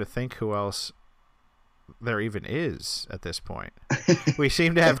just trying to think who else there even is at this point. We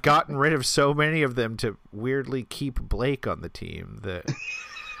seem to have gotten rid of so many of them to weirdly keep Blake on the team that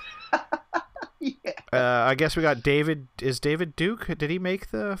Yeah. I guess we got David. Is David Duke? Did he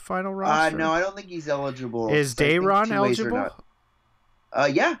make the final roster? No, I don't think he's eligible. Is I think Dayron two-ways are eligible?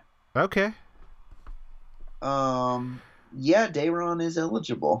 not. Yeah. Okay. Yeah, Dayron is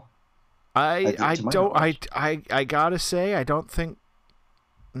eligible. I to my don't knowledge. I gotta say I don't think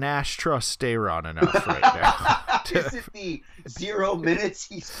Nash trusts Dayron enough right now. Is it the 0 minutes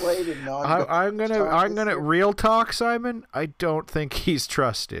he's played in non? I'm gonna real talk, Simon. I don't think he's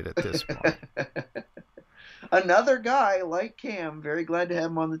trusted at this point. Another guy like Cam, very glad to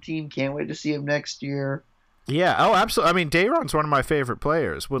have him on the team. Can't wait to see him next year. Yeah. Oh, absolutely. I mean, Dayron's one of my favorite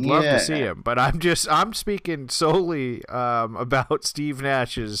players. Would love to see him, but I'm speaking solely about Steve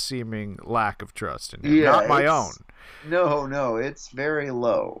Nash's seeming lack of trust in him, not my own. No, it's very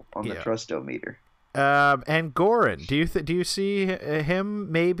low on the trust-o-meter. And Goran, do you see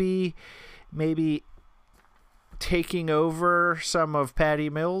him maybe taking over some of Patty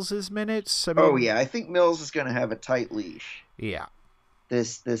Mills's minutes? I mean, I think Mills is going to have a tight leash. Yeah.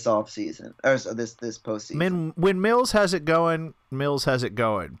 this off season or this postseason. When Mills has it going, Mills has it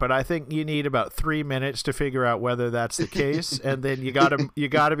going. But I think you need about 3 minutes to figure out whether that's the case, and then you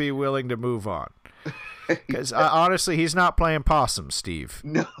gotta be willing to move on. Because honestly, he's not playing possum, Steve.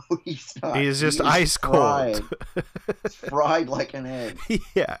 No, he's not. He's just He is ice cold. Fried like an egg.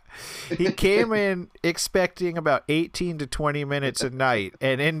 Yeah. He came in expecting about 18 to 20 minutes a night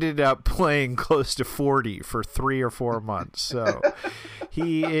and ended up playing close to 40 for 3 or 4 months. So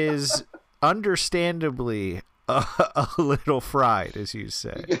he is understandably a little fried, as you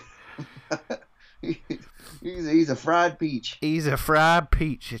say. He's a fried peach. He's a fried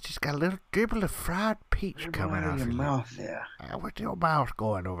peach. It's just got a little dribble of fried peach coming out of your your mouth there. What's your mouth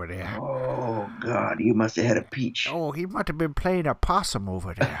going over there? Oh God, you must have had a peach. Oh, he must have been playing a possum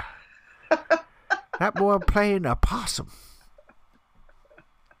over there. That boy playing a possum.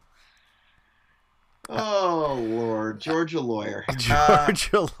 Oh Lord, Georgia lawyer.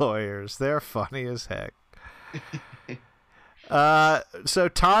 Georgia lawyers, they're funny as heck. So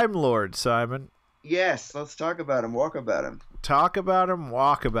Time Lord, Simon. Yes, let's talk about him. Walk about him. Talk about him,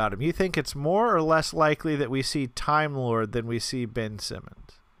 walk about him. You think it's more or less likely that we see Time Lord than we see Ben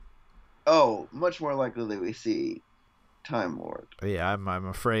Simmons? Oh, much more likely that we see Time Lord. Yeah, I'm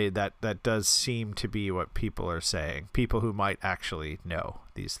afraid that does seem to be what people are saying. People who might actually know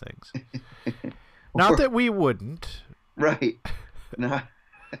these things. Not that we wouldn't. Right. Not.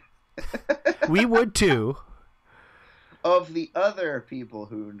 We would too. Of the other people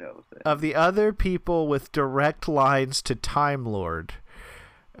who know things. Of the other people with direct lines to Time Lord.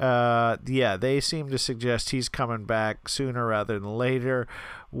 Yeah, they seem to suggest he's coming back sooner rather than later.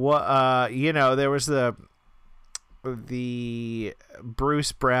 There was the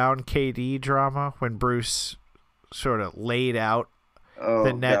Bruce Brown KD drama when Bruce sort of laid out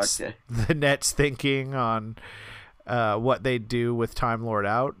the Nets thinking on what they'd do with Time Lord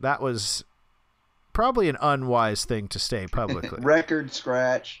out. That was probably an unwise thing to say publicly. Record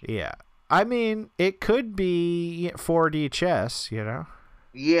scratch. Yeah. I mean, it could be 4D chess,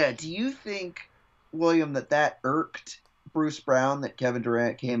 Yeah, do you think, William, that irked Bruce Brown that Kevin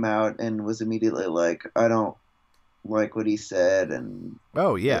Durant came out and was immediately like, I don't like what he said? And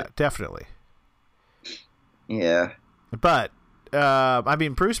oh, yeah, definitely. Yeah. But, I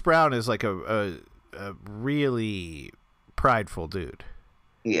mean, Bruce Brown is like a really prideful dude.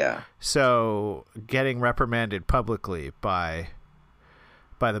 Yeah. So getting reprimanded publicly by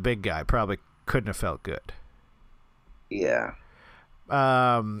the big guy probably couldn't have felt good. Yeah.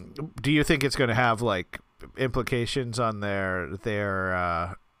 Do you think it's going to have like implications on their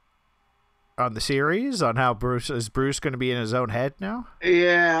on the series, on how Bruce going to be in his own head now?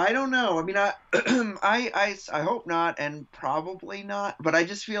 Yeah, I don't know. I mean, I hope not, and probably not. But I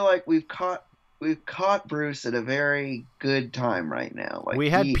just feel like we've caught Bruce at a very good time right now. Like we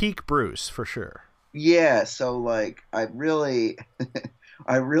had peak Bruce for sure. Yeah, so like I really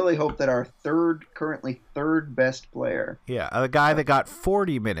hope that our currently third best player, the guy that got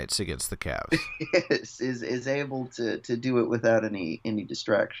 40 minutes against the Cavs, is able to do it without any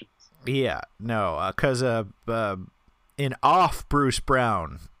distractions. Yeah, no, because an off Bruce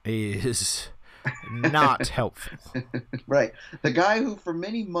Brown is not helpful. Right. The guy who for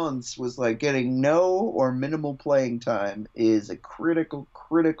many months was like getting no or minimal playing time is a critical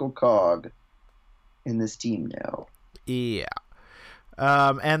cog in this team now. Yeah.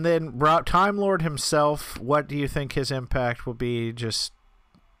 And then Time Lord himself, what do you think his impact will be?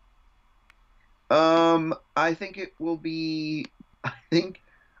 I think it will be,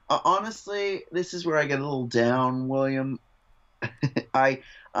 honestly, this is where I get a little down, William.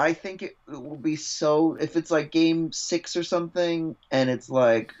 I think it will be so, if it's like game 6 or something, and it's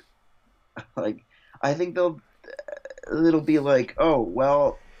like I think it'll be like, oh,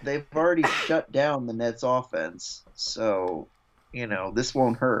 well, they've already shut down the Nets offense, so, this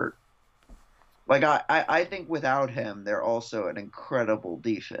won't hurt. Like, I think without him, they're also an incredible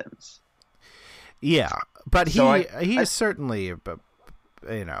defense. Yeah, but he's certainly,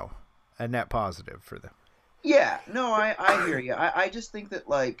 a net positive for them. Yeah, no, I hear you. I just think that,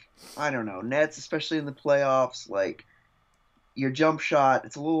 like, I don't know, Nets, especially in the playoffs, like, your jump shot,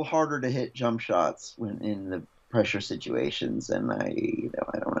 it's a little harder to hit jump shots when in the pressure situations, and I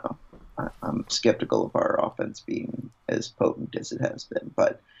don't know. I'm skeptical of our offense being as potent as it has been,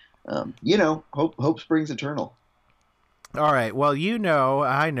 but, hope springs eternal. All right, well,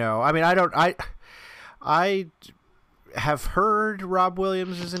 I know. I mean, I have heard Rob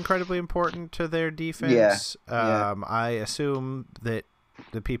Williams is incredibly important to their defense. Yeah. I assume that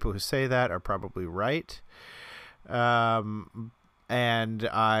the people who say that are probably right. And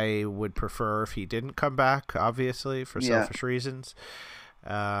I would prefer if he didn't come back, obviously, for selfish reasons.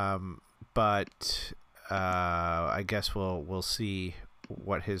 But I guess we'll see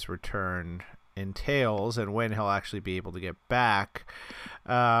what his return entails and when he'll actually be able to get back.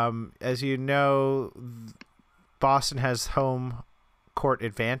 As you know, Boston has home court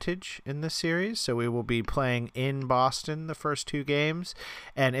advantage in this series, so we will be playing in Boston the first 2 games,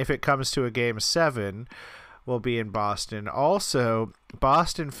 and if it comes to a game 7, we'll be in Boston. Also,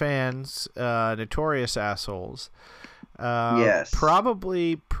 Boston fans, notorious assholes, Yes.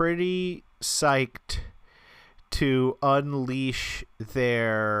 probably pretty psyched to unleash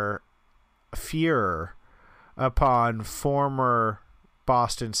their furor upon former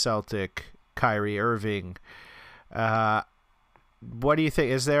Boston Celtic Kyrie Irving. What do you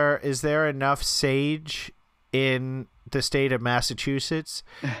think? Is there enough sage in the state of Massachusetts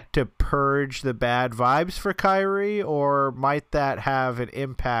to purge the bad vibes for Kyrie, or might that have an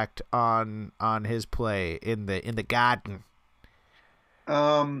impact on his play in the Garden?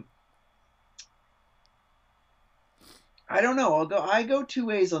 I don't know. I go 2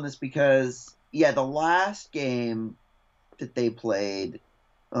 ways on this because the last game that they played,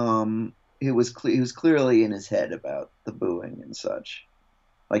 he was clearly in his head about the booing and such.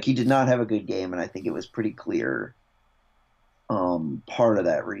 Like, he did not have a good game, and I think it was pretty clear. Part of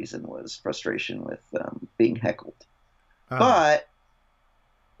that reason was frustration with being heckled. But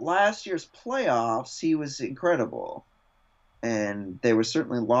last year's playoffs, he was incredible, and there was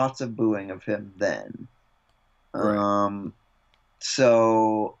certainly lots of booing of him then. Right.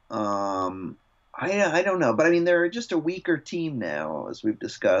 I don't know, but I mean, they're just a weaker team now, as we've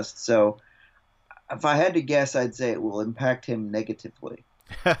discussed. So if I had to guess, I'd say it will impact him negatively.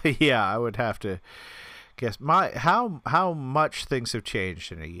 Yeah, I would have to guess. How much things have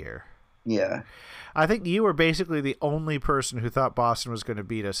changed in a year. Yeah. I think you were basically the only person who thought Boston was going to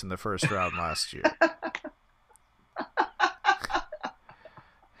beat us in the first round last year.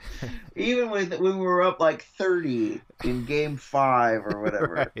 Even when we were up like 30 in game 5 or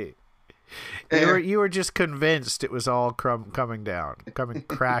whatever. Right. You were just convinced it was all coming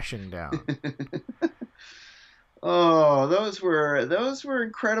crashing down. Oh, those were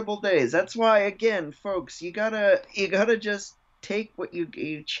incredible days. That's why, again, folks, you gotta just take what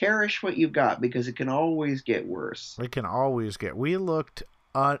you cherish what you got, because it can always get worse. It can always get. We looked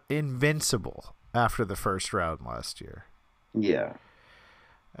invincible after the first round last year. Yeah.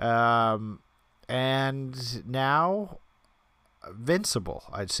 And now, vincible,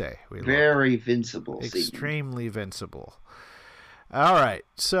 I'd say. Very vincible. Extremely vincible. All right.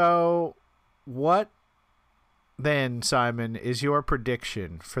 So, what then, Simon, is your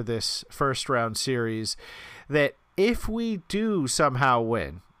prediction for this first round series that, if we do somehow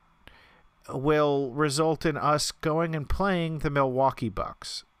win, will result in us going and playing the Milwaukee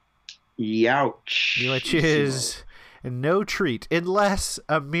Bucks? Youch. Which is no treat, unless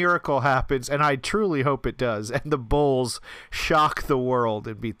a miracle happens, and I truly hope it does, and the Bulls shock the world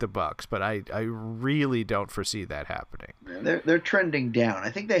and beat the Bucks. But I really don't foresee that happening. They're trending down. I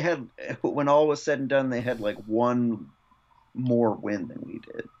think they had, when all was said and done, they had like 1 more win than we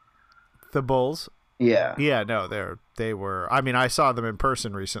did. The Bulls? Yeah. Yeah, no, they were. I mean, I saw them in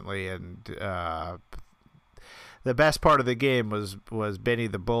person recently, and the best part of the game was Benny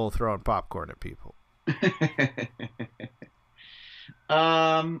the Bull throwing popcorn at people.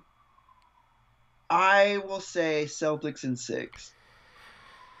 I will say Celtics in 6.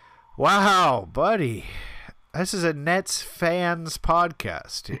 Wow, buddy. This is a Nets fans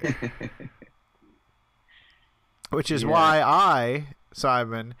podcast here. Which is why I,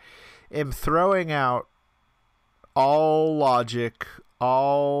 Simon, am throwing out all logic,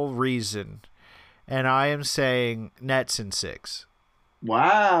 all reason, and I am saying Nets in 6.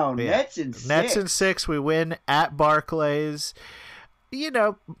 Wow, Yeah. Nets in 6. Nets in 6. We win at Barclays.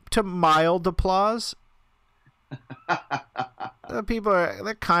 To mild applause. People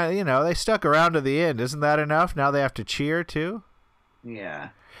they're kind of, they stuck around to the end. Isn't that enough? Now they have to cheer too. Yeah.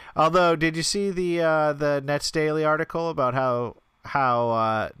 Although, did you see the Nets Daily article about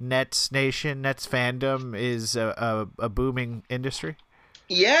how Nets Nation, Nets fandom is a booming industry?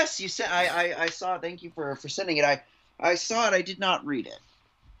 Yes, you said. I saw it. Thank you for sending it. I saw it. I did not read it.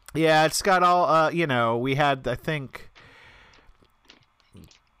 Yeah, it's got all. We had, I think,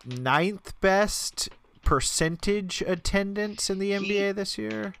 9th best percentage attendance in the NBA this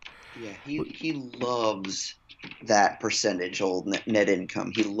year. Yeah, he loves that percentage, old net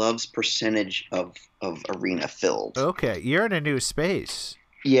income. He loves percentage of arena filled. Okay, you're in a new space.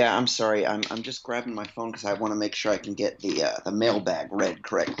 Yeah, I'm sorry. I'm just grabbing my phone because I want to make sure I can get the mailbag read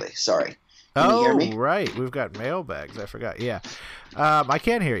correctly. Sorry. Can you hear me? Right. We've got mailbags. I forgot. Yeah. I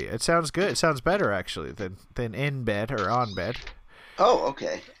can't hear you. It sounds good. It sounds better, actually, than in bed or on bed. Oh,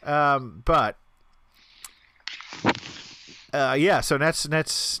 okay. But yeah, so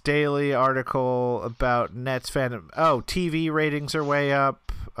Nets daily article about Nets fan. Oh, TV ratings are way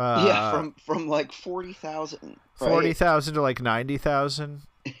up. Yeah, from like 40,000, right? 40,000 to like 90,000,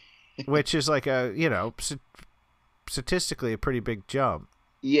 which is like a statistically a pretty big jump.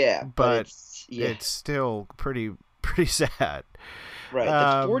 Yeah, but it's still pretty sad. Right,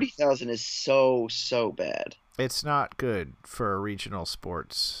 that 40,000 is so bad. It's not good for a regional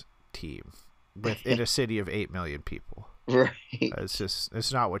sports team in a city of 8 million people. Right.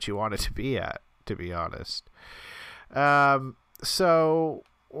 It's not what you want it to be at, to be honest. So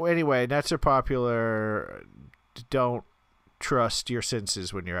anyway, Nets are popular. Don't trust your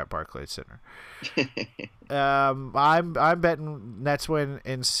senses when you're at Barclays Center. I'm betting Nets win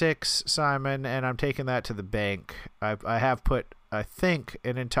in 6, Simon, and I'm taking that to the bank. I have put, I think,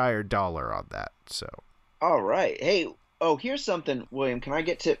 an entire $1 on that. So. All right. Hey. Oh, here's something, William. Can I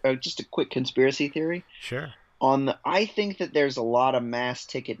get to just a quick conspiracy theory? Sure. I think that there's a lot of mass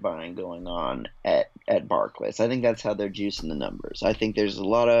ticket buying going on at Barclays. I think that's how they're juicing the numbers. I think there's a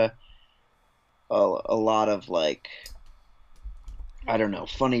lot of like, I don't know,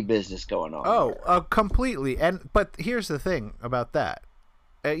 funny business going on. Oh, completely. But here's the thing about that.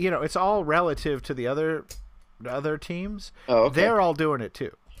 It's all relative to the other teams. Oh, okay. They're all doing it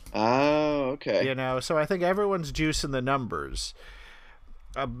too. Oh, okay. So I think everyone's juicing the numbers.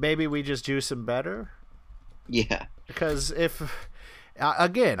 Maybe we just juice them better. Yeah. Because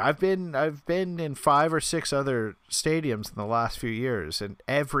again, I've been in 5 or 6 other stadiums in the last few years, and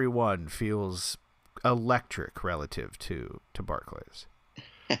everyone feels electric relative to Barclays.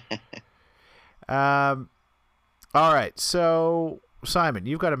 All right, so Simon,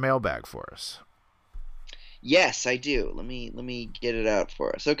 you've got a mailbag for us. Yes, I do. Let me get it out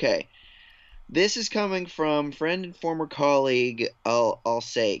for us. Okay. This is coming from friend and former colleague, I'll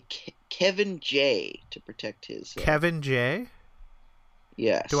say Kevin J, to protect his Kevin J?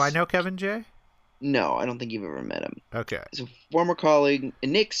 Yes. Do I know Kevin J? No, I don't think you've ever met him. Okay. He's a former colleague, a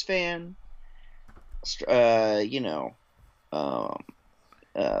Knicks fan,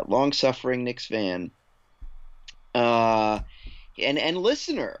 long-suffering Knicks fan, and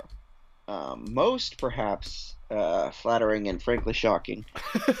listener. Most perhaps flattering and frankly shocking.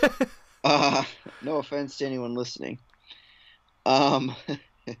 No offense to anyone listening. I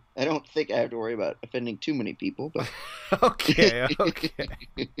don't think I have to worry about offending too many people, but okay.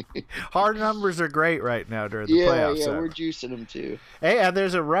 Hard numbers are great right now during the playoffs. Yeah, we're juicing them too. Hey, and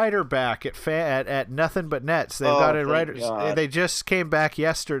there's a writer back at Nothing But Nets. They've got a writer. They just came back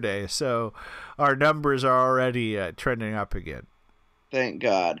yesterday, so our numbers are already trending up again. Thank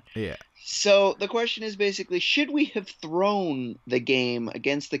God. Yeah. So the question is basically, should we have thrown the game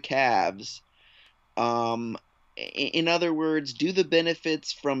against the Cavs? In other words, do the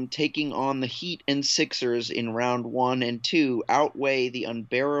benefits from taking on the Heat and Sixers in round 1 and 2 outweigh the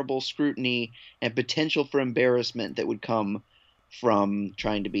unbearable scrutiny and potential for embarrassment that would come from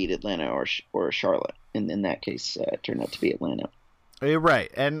trying to beat Atlanta or Charlotte? In that case, it turned out to be Atlanta. You're right,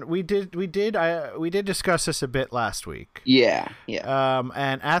 and we did discuss this a bit last week. Yeah.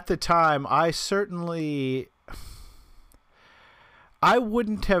 And at the time, I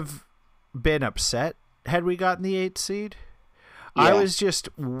wouldn't have been upset had we gotten the 8th seed. Yeah. I was just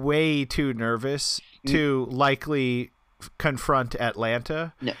way too nervous to likely confront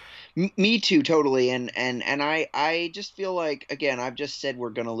Atlanta. No, me too, totally. And I just feel like, again, I've just said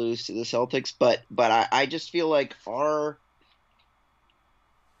we're going to lose to the Celtics, but I just feel like our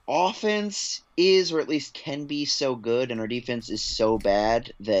offense is, or at least can be, so good, and our defense is so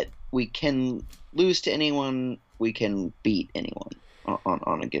bad that we can lose to anyone, we can beat anyone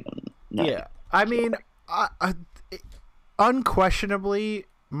on a given night. Yeah, I mean, unquestionably,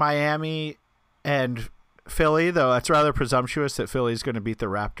 Miami and Philly, though that's rather presumptuous that Philly's going to beat the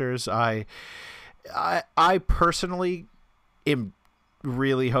Raptors. I personally am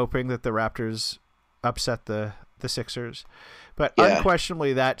really hoping that the Raptors upset the Sixers. But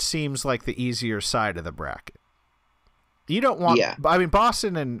unquestionably, that seems like the easier side of the bracket. You don't want. Yeah. I mean,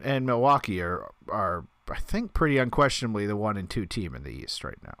 Boston and Milwaukee are I think pretty unquestionably the 1 and 2 team in the East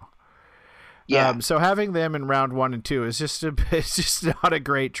right now. Yeah. So having them in round 1 and 2 is it's just not a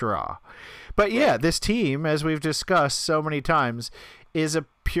great draw. But yeah, this team, as we've discussed so many times, is a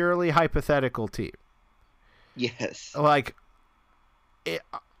purely hypothetical team. Yes.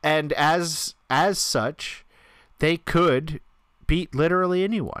 And as such, they could beat literally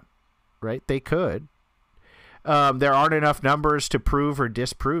anyone, right? They could. There aren't enough numbers to prove or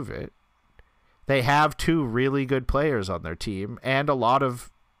disprove it. They have 2 really good players on their team and a lot of,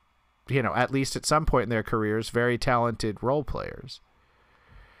 at least at some point in their careers, very talented role players.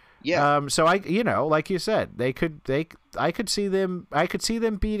 Yeah. So like you said, I could see them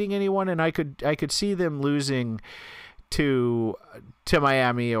beating anyone, and I could see them losing to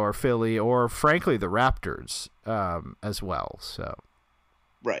Miami or Philly or frankly the Raptors as well. So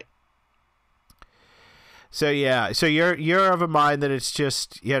Right. So yeah, so you're of a mind that it's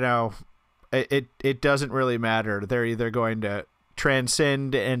just, it doesn't really matter. They're either going to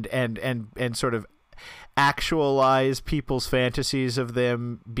transcend and sort of actualize people's fantasies of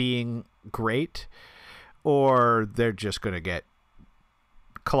them being great, or they're just going to get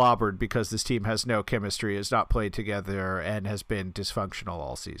clobbered because this team has no chemistry, has not played together, and has been dysfunctional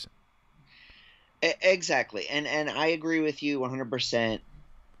all season. Exactly. And I agree with you 100%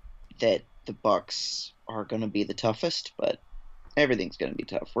 that the Bucks are going to be the toughest, but everything's going to be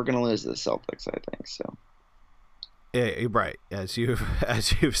tough. We're going to lose to the Celtics, I think. So, yeah, right. As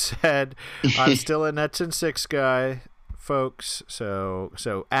you've said, I'm still a Nets and 6 guy, folks. So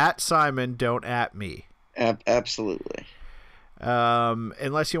at Simon, don't at me. Absolutely.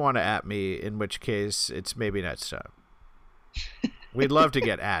 Unless you want to at me, in which case it's maybe next time. We'd love to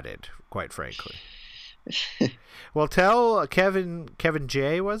get added, quite frankly. Well, tell Kevin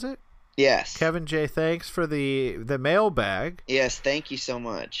J, was it? Yes. Kevin J, thanks for the mailbag. Yes, thank you so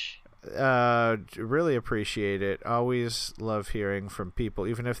much. Really appreciate it. Always love hearing from people,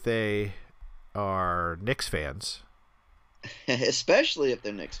 even if they are Knicks fans. Especially if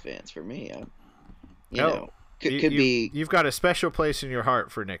they're Knicks fans. For me, could be. You've got a special place in your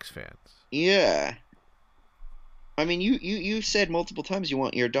heart for Knicks fans. Yeah. I mean, you said multiple times you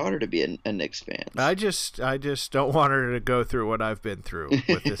want your daughter to be a Knicks fan. I just don't want her to go through what I've been through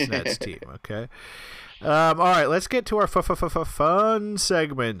with this Nets team. Okay. All right, let's get to our fun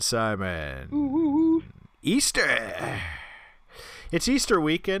segment, Simon. Ooh. Easter. It's Easter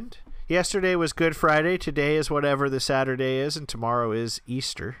weekend. Yesterday was Good Friday. Today is whatever the Saturday is, and tomorrow is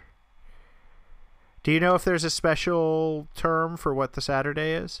Easter. Do you know if there's a special term for what the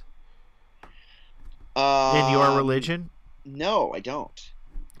Saturday is? In your religion? No, I don't.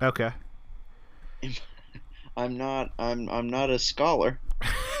 Okay. I'm not a scholar.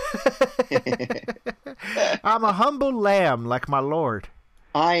 I'm a humble lamb like my Lord.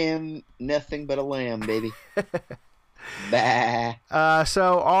 I am nothing but a lamb, baby. Bah.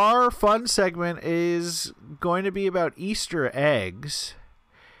 So our fun segment is going to be about Easter eggs,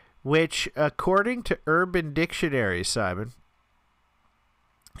 which, according to Urban Dictionary, Simon,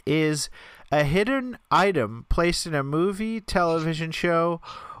 is a hidden item placed in a movie, television show,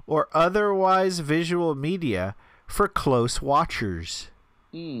 or otherwise visual media for close watchers.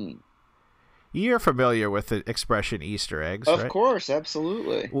 You're familiar with the expression Easter eggs, right? Of course,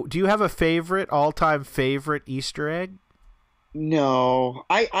 absolutely. Do you have a all-time favorite Easter egg? No.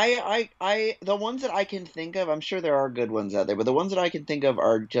 I the ones that I can think of, I'm sure there are good ones out there, but the ones that I can think of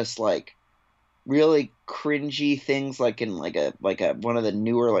are just like really cringy things, like in like a one of the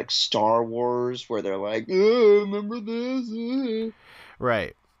newer like Star Wars, where they're like, oh, remember this?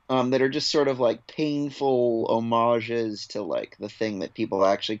 Right. That are just sort of like painful homages to like the thing that people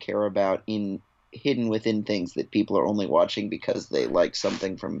actually care about, hidden within things that people are only watching because they like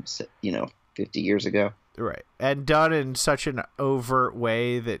something from 50 years ago. Right. And done in such an overt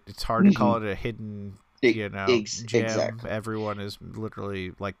way that it's hard to call it a hidden gem. Exactly. Everyone is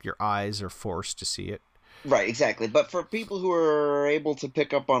literally like, your eyes are forced to see it. Right, exactly. But for people who are able to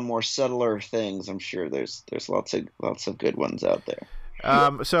pick up on more subtler things, I'm sure there's lots of good ones out there.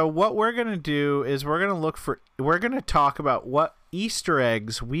 So what we're going to do is we're going to talk about what Easter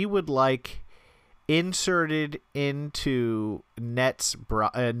eggs we would like inserted into Nets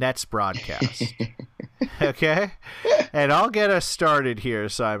broadcast. Okay? And I'll get us started here,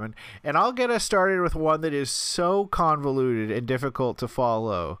 Simon. And I'll get us started with one that is so convoluted and difficult to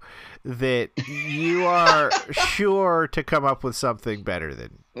follow that you are sure to come up with something better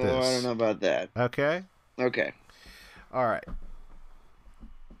than this. Oh, I don't know about that. Okay? Okay. All right.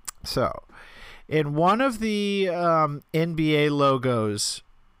 So, in one of the NBA logos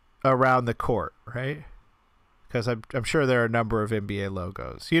around the court, right? Because I'm sure there are a number of NBA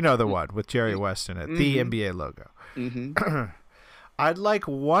logos. You know the one with Jerry West in it, the NBA logo. Mm-hmm. I'd like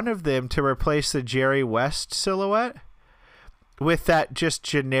one of them to replace the Jerry West silhouette with that just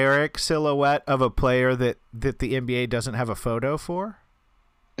generic silhouette of a player that the NBA doesn't have a photo for.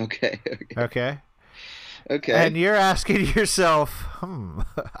 Okay. And you're asking yourself,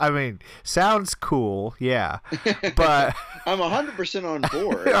 I mean, sounds cool, yeah, but I'm 100% on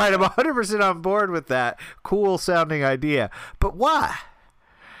board. All right, I'm 100% on board with that cool sounding idea, but why?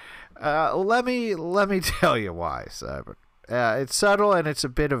 Let me tell you why, Simon. It's subtle and it's a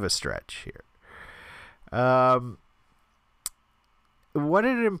bit of a stretch here. what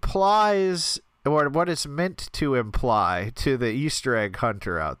it implies, or what it's meant to imply to the Easter egg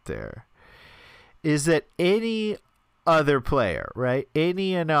hunter out there, is that any other player, right?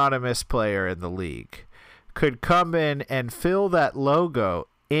 Any anonymous player in the league could come in and fill that logo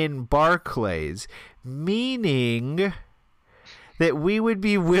in Barclays, meaning that we would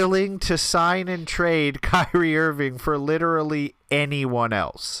be willing to sign and trade Kyrie Irving for literally anyone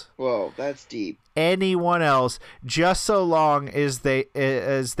else. Whoa, that's deep. Anyone else, just so long as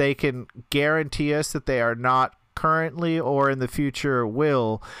they can guarantee us that they are not currently or in the future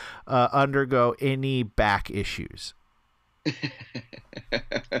will undergo any back issues.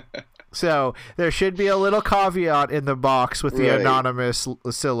 So there should be a little caveat in the box with the anonymous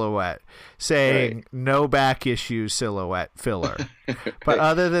silhouette saying no back issues silhouette filler. But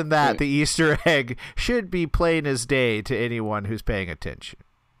other than that, the Easter egg should be plain as day to anyone who's paying attention.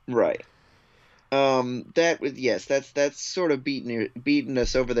 Right. That's sort of beating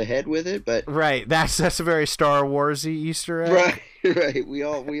us over the head with it, but right. That's a very Star Warsy Easter egg. Right. We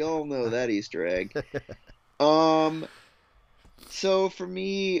all know that Easter egg. So for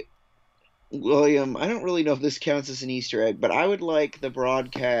me, William, I don't really know if this counts as an Easter egg, but I would like the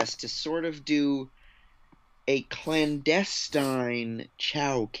broadcast to sort of do a clandestine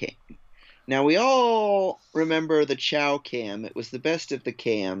Chow Cam. Now, we all remember the Chow Cam. It was the best of the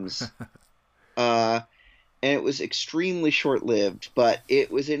cams. And it was extremely short-lived, but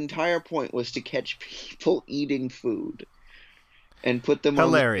its entire point was to catch people eating food and put them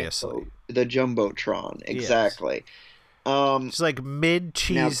hilariously on the Jumbotron. Exactly. Yes. It's like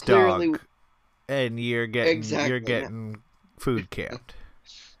mid-cheese dog, and you're getting food camped.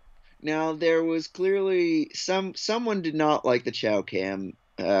 Now, there was clearly someone did not like the Chow Cam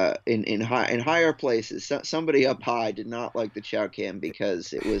in higher places. Somebody up high did not like the Chow Cam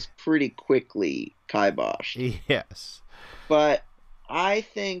because it was pretty quickly kiboshed. Yes. But I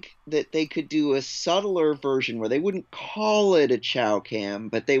think that they could do a subtler version where they wouldn't call it a Chow Cam,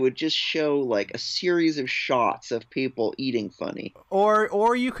 but they would just show like a series of shots of people eating funny.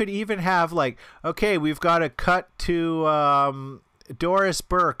 Or you could even have like, okay, we've got a cut to Doris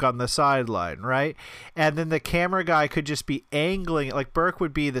Burke on the sideline, right? And then the camera guy could just be angling, like Burke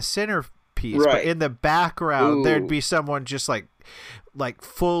would be the centerpiece, right. But in the background there'd be someone just like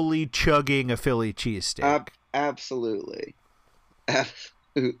fully chugging a Philly cheesesteak. Absolutely.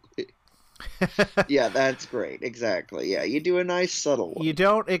 Yeah, that's great. Exactly. Yeah, you do a nice subtle one. You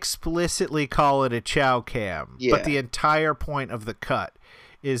don't explicitly call it a Chow Cam, but the entire point of the cut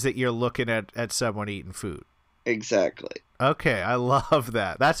is that you're looking at someone eating food. Exactly. Okay, I love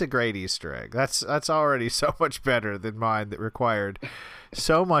that. That's a great Easter egg. That's already so much better than mine that required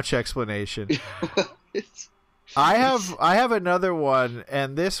so much explanation. I have another one,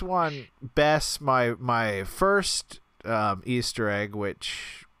 and this one bests my first Easter egg,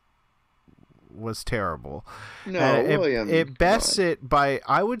 which was terrible. No, William. It bests it by,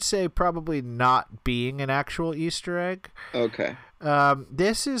 I would say, probably not being an actual Easter egg. Okay.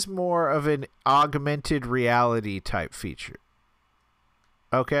 This is more of an augmented reality type feature.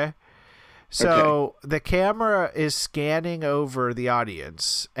 Okay? So the camera is scanning over the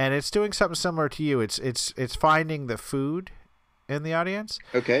audience, and it's doing something similar to you. It's finding the food in the audience.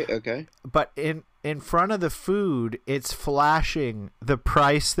 Okay. But in front of the food, it's flashing the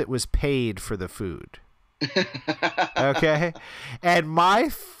price that was paid for the food. Okay? And my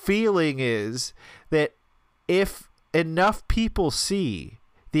feeling is that if enough people see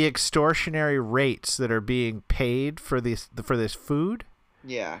the extortionary rates that are being paid for this food,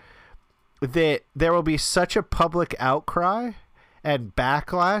 that there will be such a public outcry and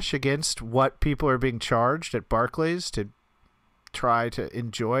backlash against what people are being charged at Barclays to try to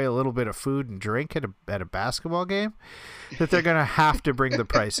enjoy a little bit of food and drink at a basketball game, that they're going to have to bring the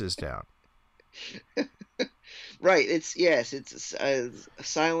prices down. Right. It's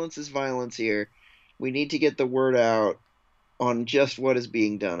silence is violence here. We need to get the word out on just what is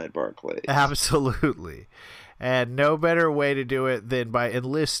being done at Barclays. Absolutely. And no better way to do it than by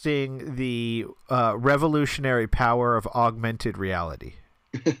enlisting the revolutionary power of augmented reality.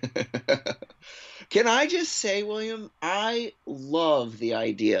 Can I just say, William, I love the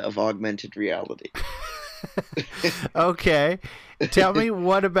idea of augmented reality. Okay. Tell me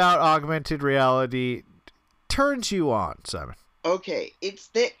what about augmented reality turns you on, Simon? Okay. It's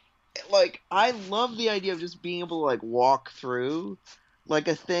that, like, I love the idea of just being able to, like, walk through, like,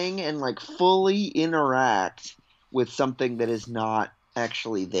 a thing and, like, fully interact with something that is not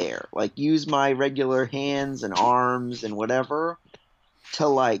actually there. Like, use my regular hands and arms and whatever to,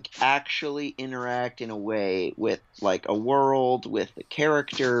 like, actually interact in a way with, like, a world, with the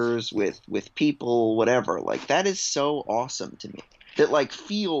characters, with people, whatever. Like, that is so awesome to me. that like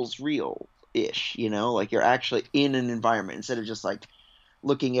feels real-ish, like you're actually in an environment instead of just like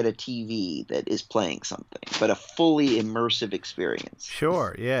looking at a TV that is playing something, but a fully immersive experience.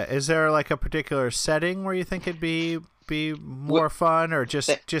 Sure, yeah. Is there like a particular setting where you think it'd be more fun, or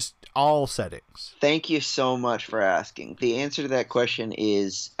just all settings? Thank you so much for asking. The answer to that question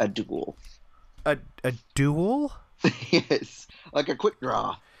is a duel. A duel? Yes, like a quick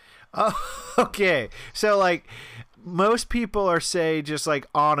draw. Oh, okay. So like most people are, say, just like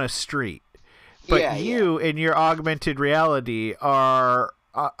on a street. But you, in your augmented reality, are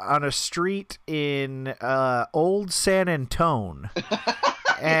on a street in old San Antone.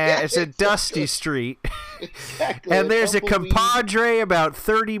 And it's a dusty street. Exactly. And there's a compadre about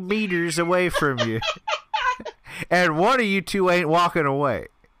 30 meters away from you. And one of you two ain't walking away.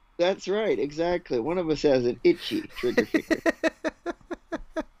 That's right, exactly. One of us has an itchy trigger finger.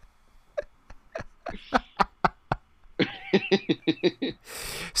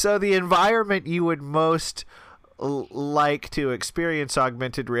 So the environment you would most like to experience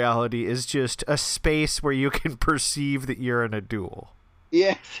augmented reality is just a space where you can perceive that you're in a duel.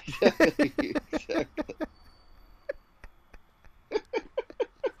 Yes, exactly.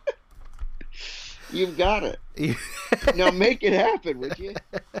 You've got it. Now make it happen, would you?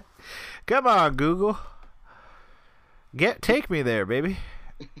 Come on, Google. Take me there, baby.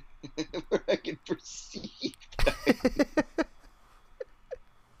 Where I can perceive.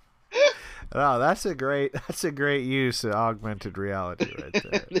 Oh, that's a great use of augmented reality right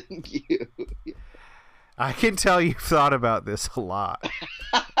there. Thank you. I can tell you've thought about this a lot.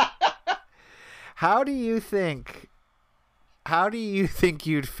 How do you think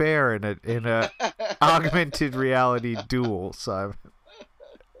you'd fare in a augmented reality duel, Simon?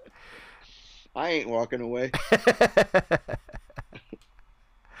 I ain't walking away.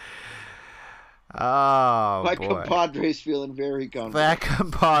 Oh, my boy. compadre's feeling very comfortable. That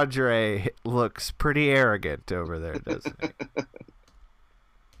compadre looks pretty arrogant over there, doesn't he?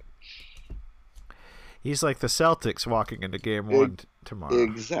 He's like the Celtics walking into game one tomorrow.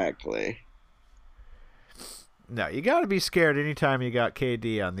 Exactly. No, you got to be scared anytime you got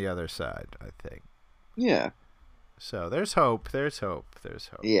KD on the other side, I think. Yeah. So there's hope. There's hope.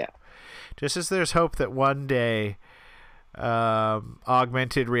 Yeah. Just as there's hope that one day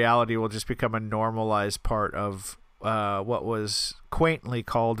augmented reality will just become a normalized part of what was quaintly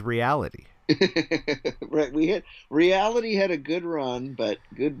called reality. Right. Reality had a good run, but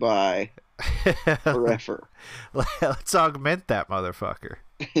goodbye forever. Let's augment that motherfucker.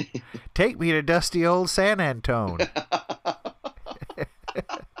 Take me to dusty old San Antone.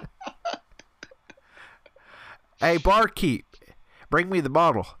 Hey, barkeep, bring me the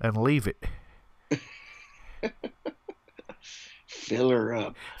bottle and leave it. Fill her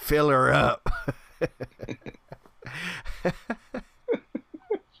up. Fill her up.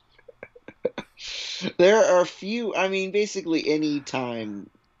 There are basically any time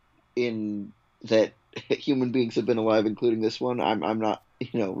in that human beings have been alive, including this one, I'm not,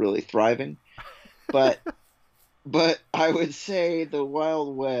 really thriving. But I would say the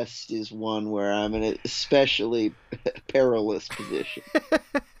Wild West is one where I'm in an especially perilous position.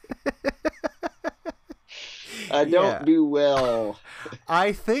 I don't do well.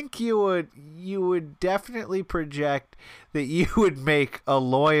 I think you would definitely project that you would make a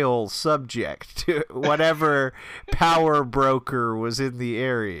loyal subject to whatever power broker was in the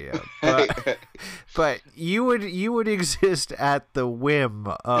area. But you would exist at the whim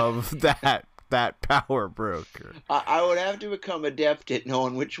of that power broker. I would have to become adept at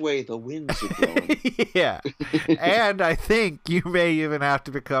knowing which way the winds are blowing. Yeah. And I think you may even have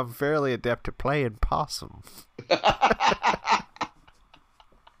to become fairly adept at playing possum.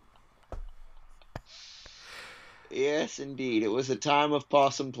 Yes, indeed. It was a time of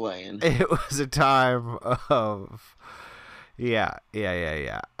possum playing. It was a time of... Yeah.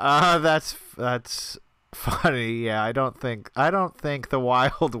 That's funny. Yeah, I don't think the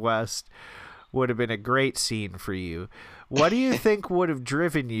Wild West would have been a great scene for you. What do you think would have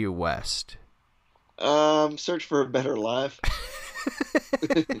driven you west? Search for a better life.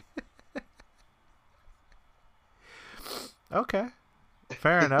 Okay.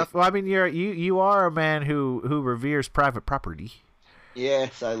 Fair enough. Well, I mean, you are a man who reveres private property.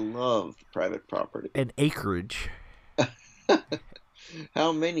 Yes, I love private property. And acreage.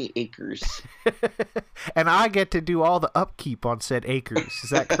 How many acres? And I get to do all the upkeep on said acres.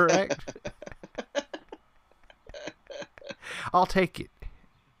 Is that correct? I'll take it.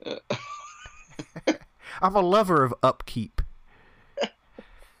 I'm a lover of upkeep.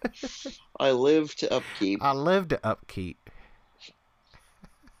 I live to upkeep. I live to upkeep.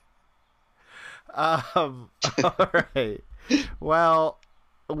 All right. Well,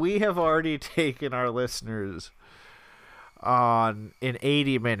 we have already taken our listeners on an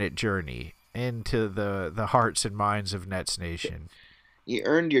 80-minute journey into the hearts and minds of Nets Nation. You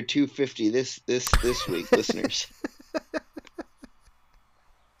earned your $2.50 this week, listeners.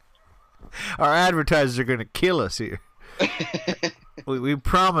 Our advertisers are going to kill us here. we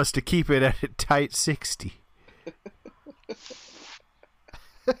promise to keep it at a tight 60.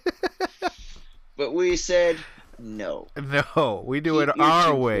 But we said no. No, we do it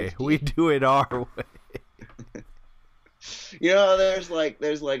our way. We do it our way. You know, there's like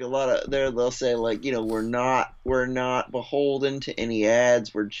a lot of they'll say like, you know, we're not beholden to any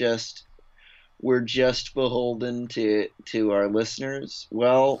ads. We're just beholden to our listeners.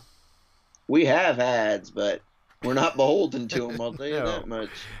 Well, we have ads, but we're not beholden to them. I'll tell you that much.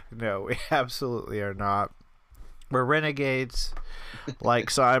 No, we absolutely are not. We're renegades, like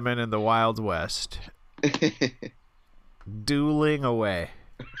Simon in the Wild West, dueling away.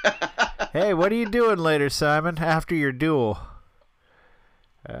 Hey, what are you doing later, Simon, after your duel?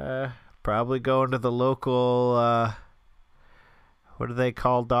 Probably going to the local, what do they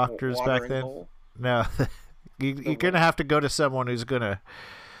call doctors back then? Hole? No, you're going to have to go to someone who's going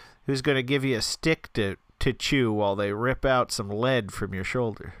to give you a stick to chew while they rip out some lead from your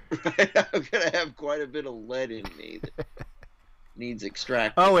shoulder. Right, I'm going to have quite a bit of lead in me that needs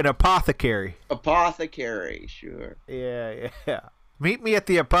extracting. Oh, an apothecary. Apothecary, sure. Yeah. Meet me at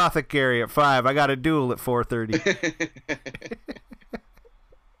the apothecary at 5. I got a duel at 4:30.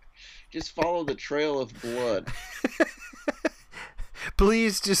 Just follow the trail of blood.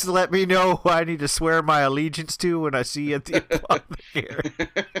 Please just let me know who I need to swear my allegiance to when I see you at the apothecary.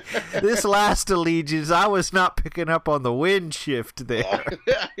 This last allegiance, I was not picking up on the wind shift there.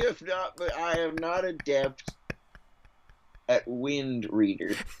 I am not adept at wind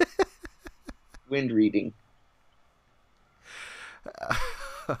reading.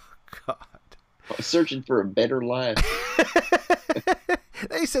 Oh, God. Searching for a better life.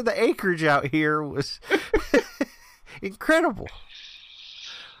 They said the acreage out here was incredible.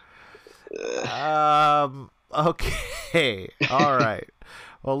 Okay. All right.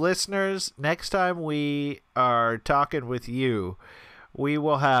 Well, listeners, next time we are talking with you, we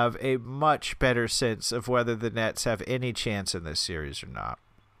will have a much better sense of whether the Nets have any chance in this series or not.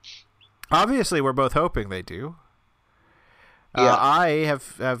 Obviously, we're both hoping they do. Yeah. I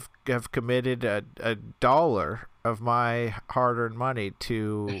have committed a dollar of my hard-earned money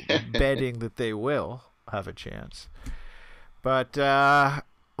to betting that they will have a chance. But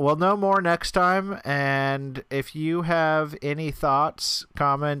we'll know more next time. And if you have any thoughts,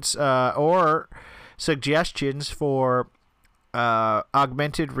 comments, or suggestions for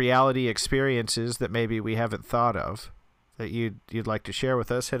augmented reality experiences that maybe we haven't thought of, that you'd like to share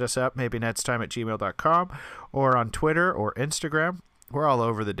with us, hit us up, maybe netstime@gmail.com, or on Twitter or Instagram. We're all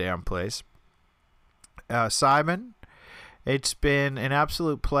over the damn place. Simon, it's been an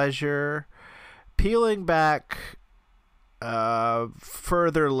absolute pleasure peeling back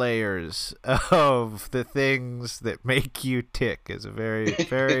further layers of the things that make you tick as a very,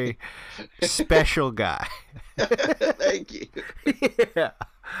 very special guy. Thank you. Yeah.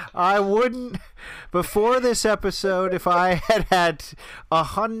 I wouldn't, before this episode, if I had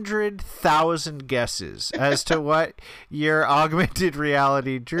 100,000 guesses as to what your augmented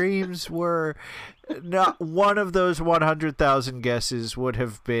reality dreams were, not one of those 100,000 guesses would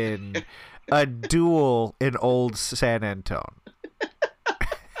have been a duel in old San Antone.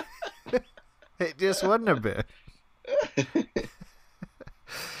 It just wouldn't have been.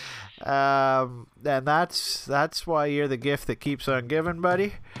 And that's why you're the gift that keeps on giving,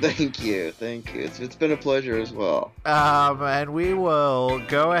 buddy. Thank you. It's been a pleasure as well. And we will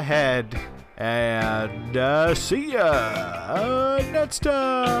go ahead and see ya next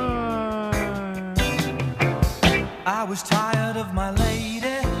time. I was tired of my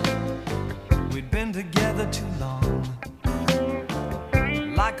lady. We'd been together too long,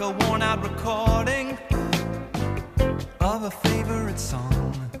 like a worn-out recording of a favorite song.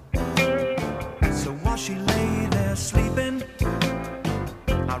 So while she lay there sleeping,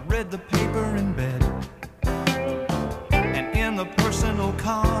 I read the paper in bed, and in the personal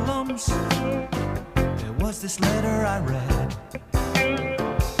columns there was this letter I read.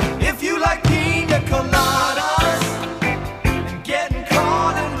 If you like pina colada